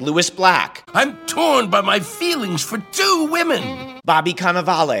actors like Louis Black. I'm torn by my feelings for two women. Bobby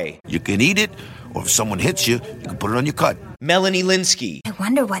Cannavale. You can eat it, or if someone hits you, you can put it on your cut. Melanie Linsky. I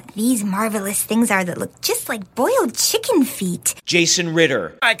wonder what these marvelous things are that look just like boiled chicken feet. Jason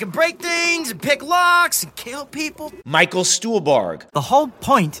Ritter. I can break things and pick locks and kill people. Michael Stuhlbarg. The whole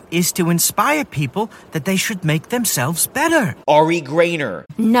point is to inspire people that they should make themselves better. Ari Grainer.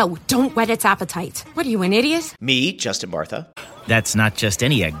 No, don't whet its appetite. What are you, an idiot? Me, Justin Bartha. That's not just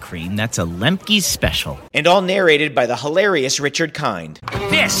any egg cream, that's a Lemke's special. And all narrated by the hilarious Richard Kind.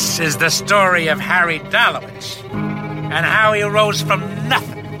 This is the story of Harry Dalowitz and how he rose from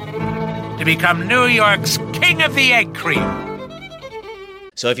nothing to become New York's King of the Egg Cream.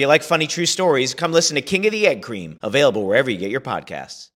 So if you like funny true stories, come listen to King of the Egg Cream, available wherever you get your podcasts.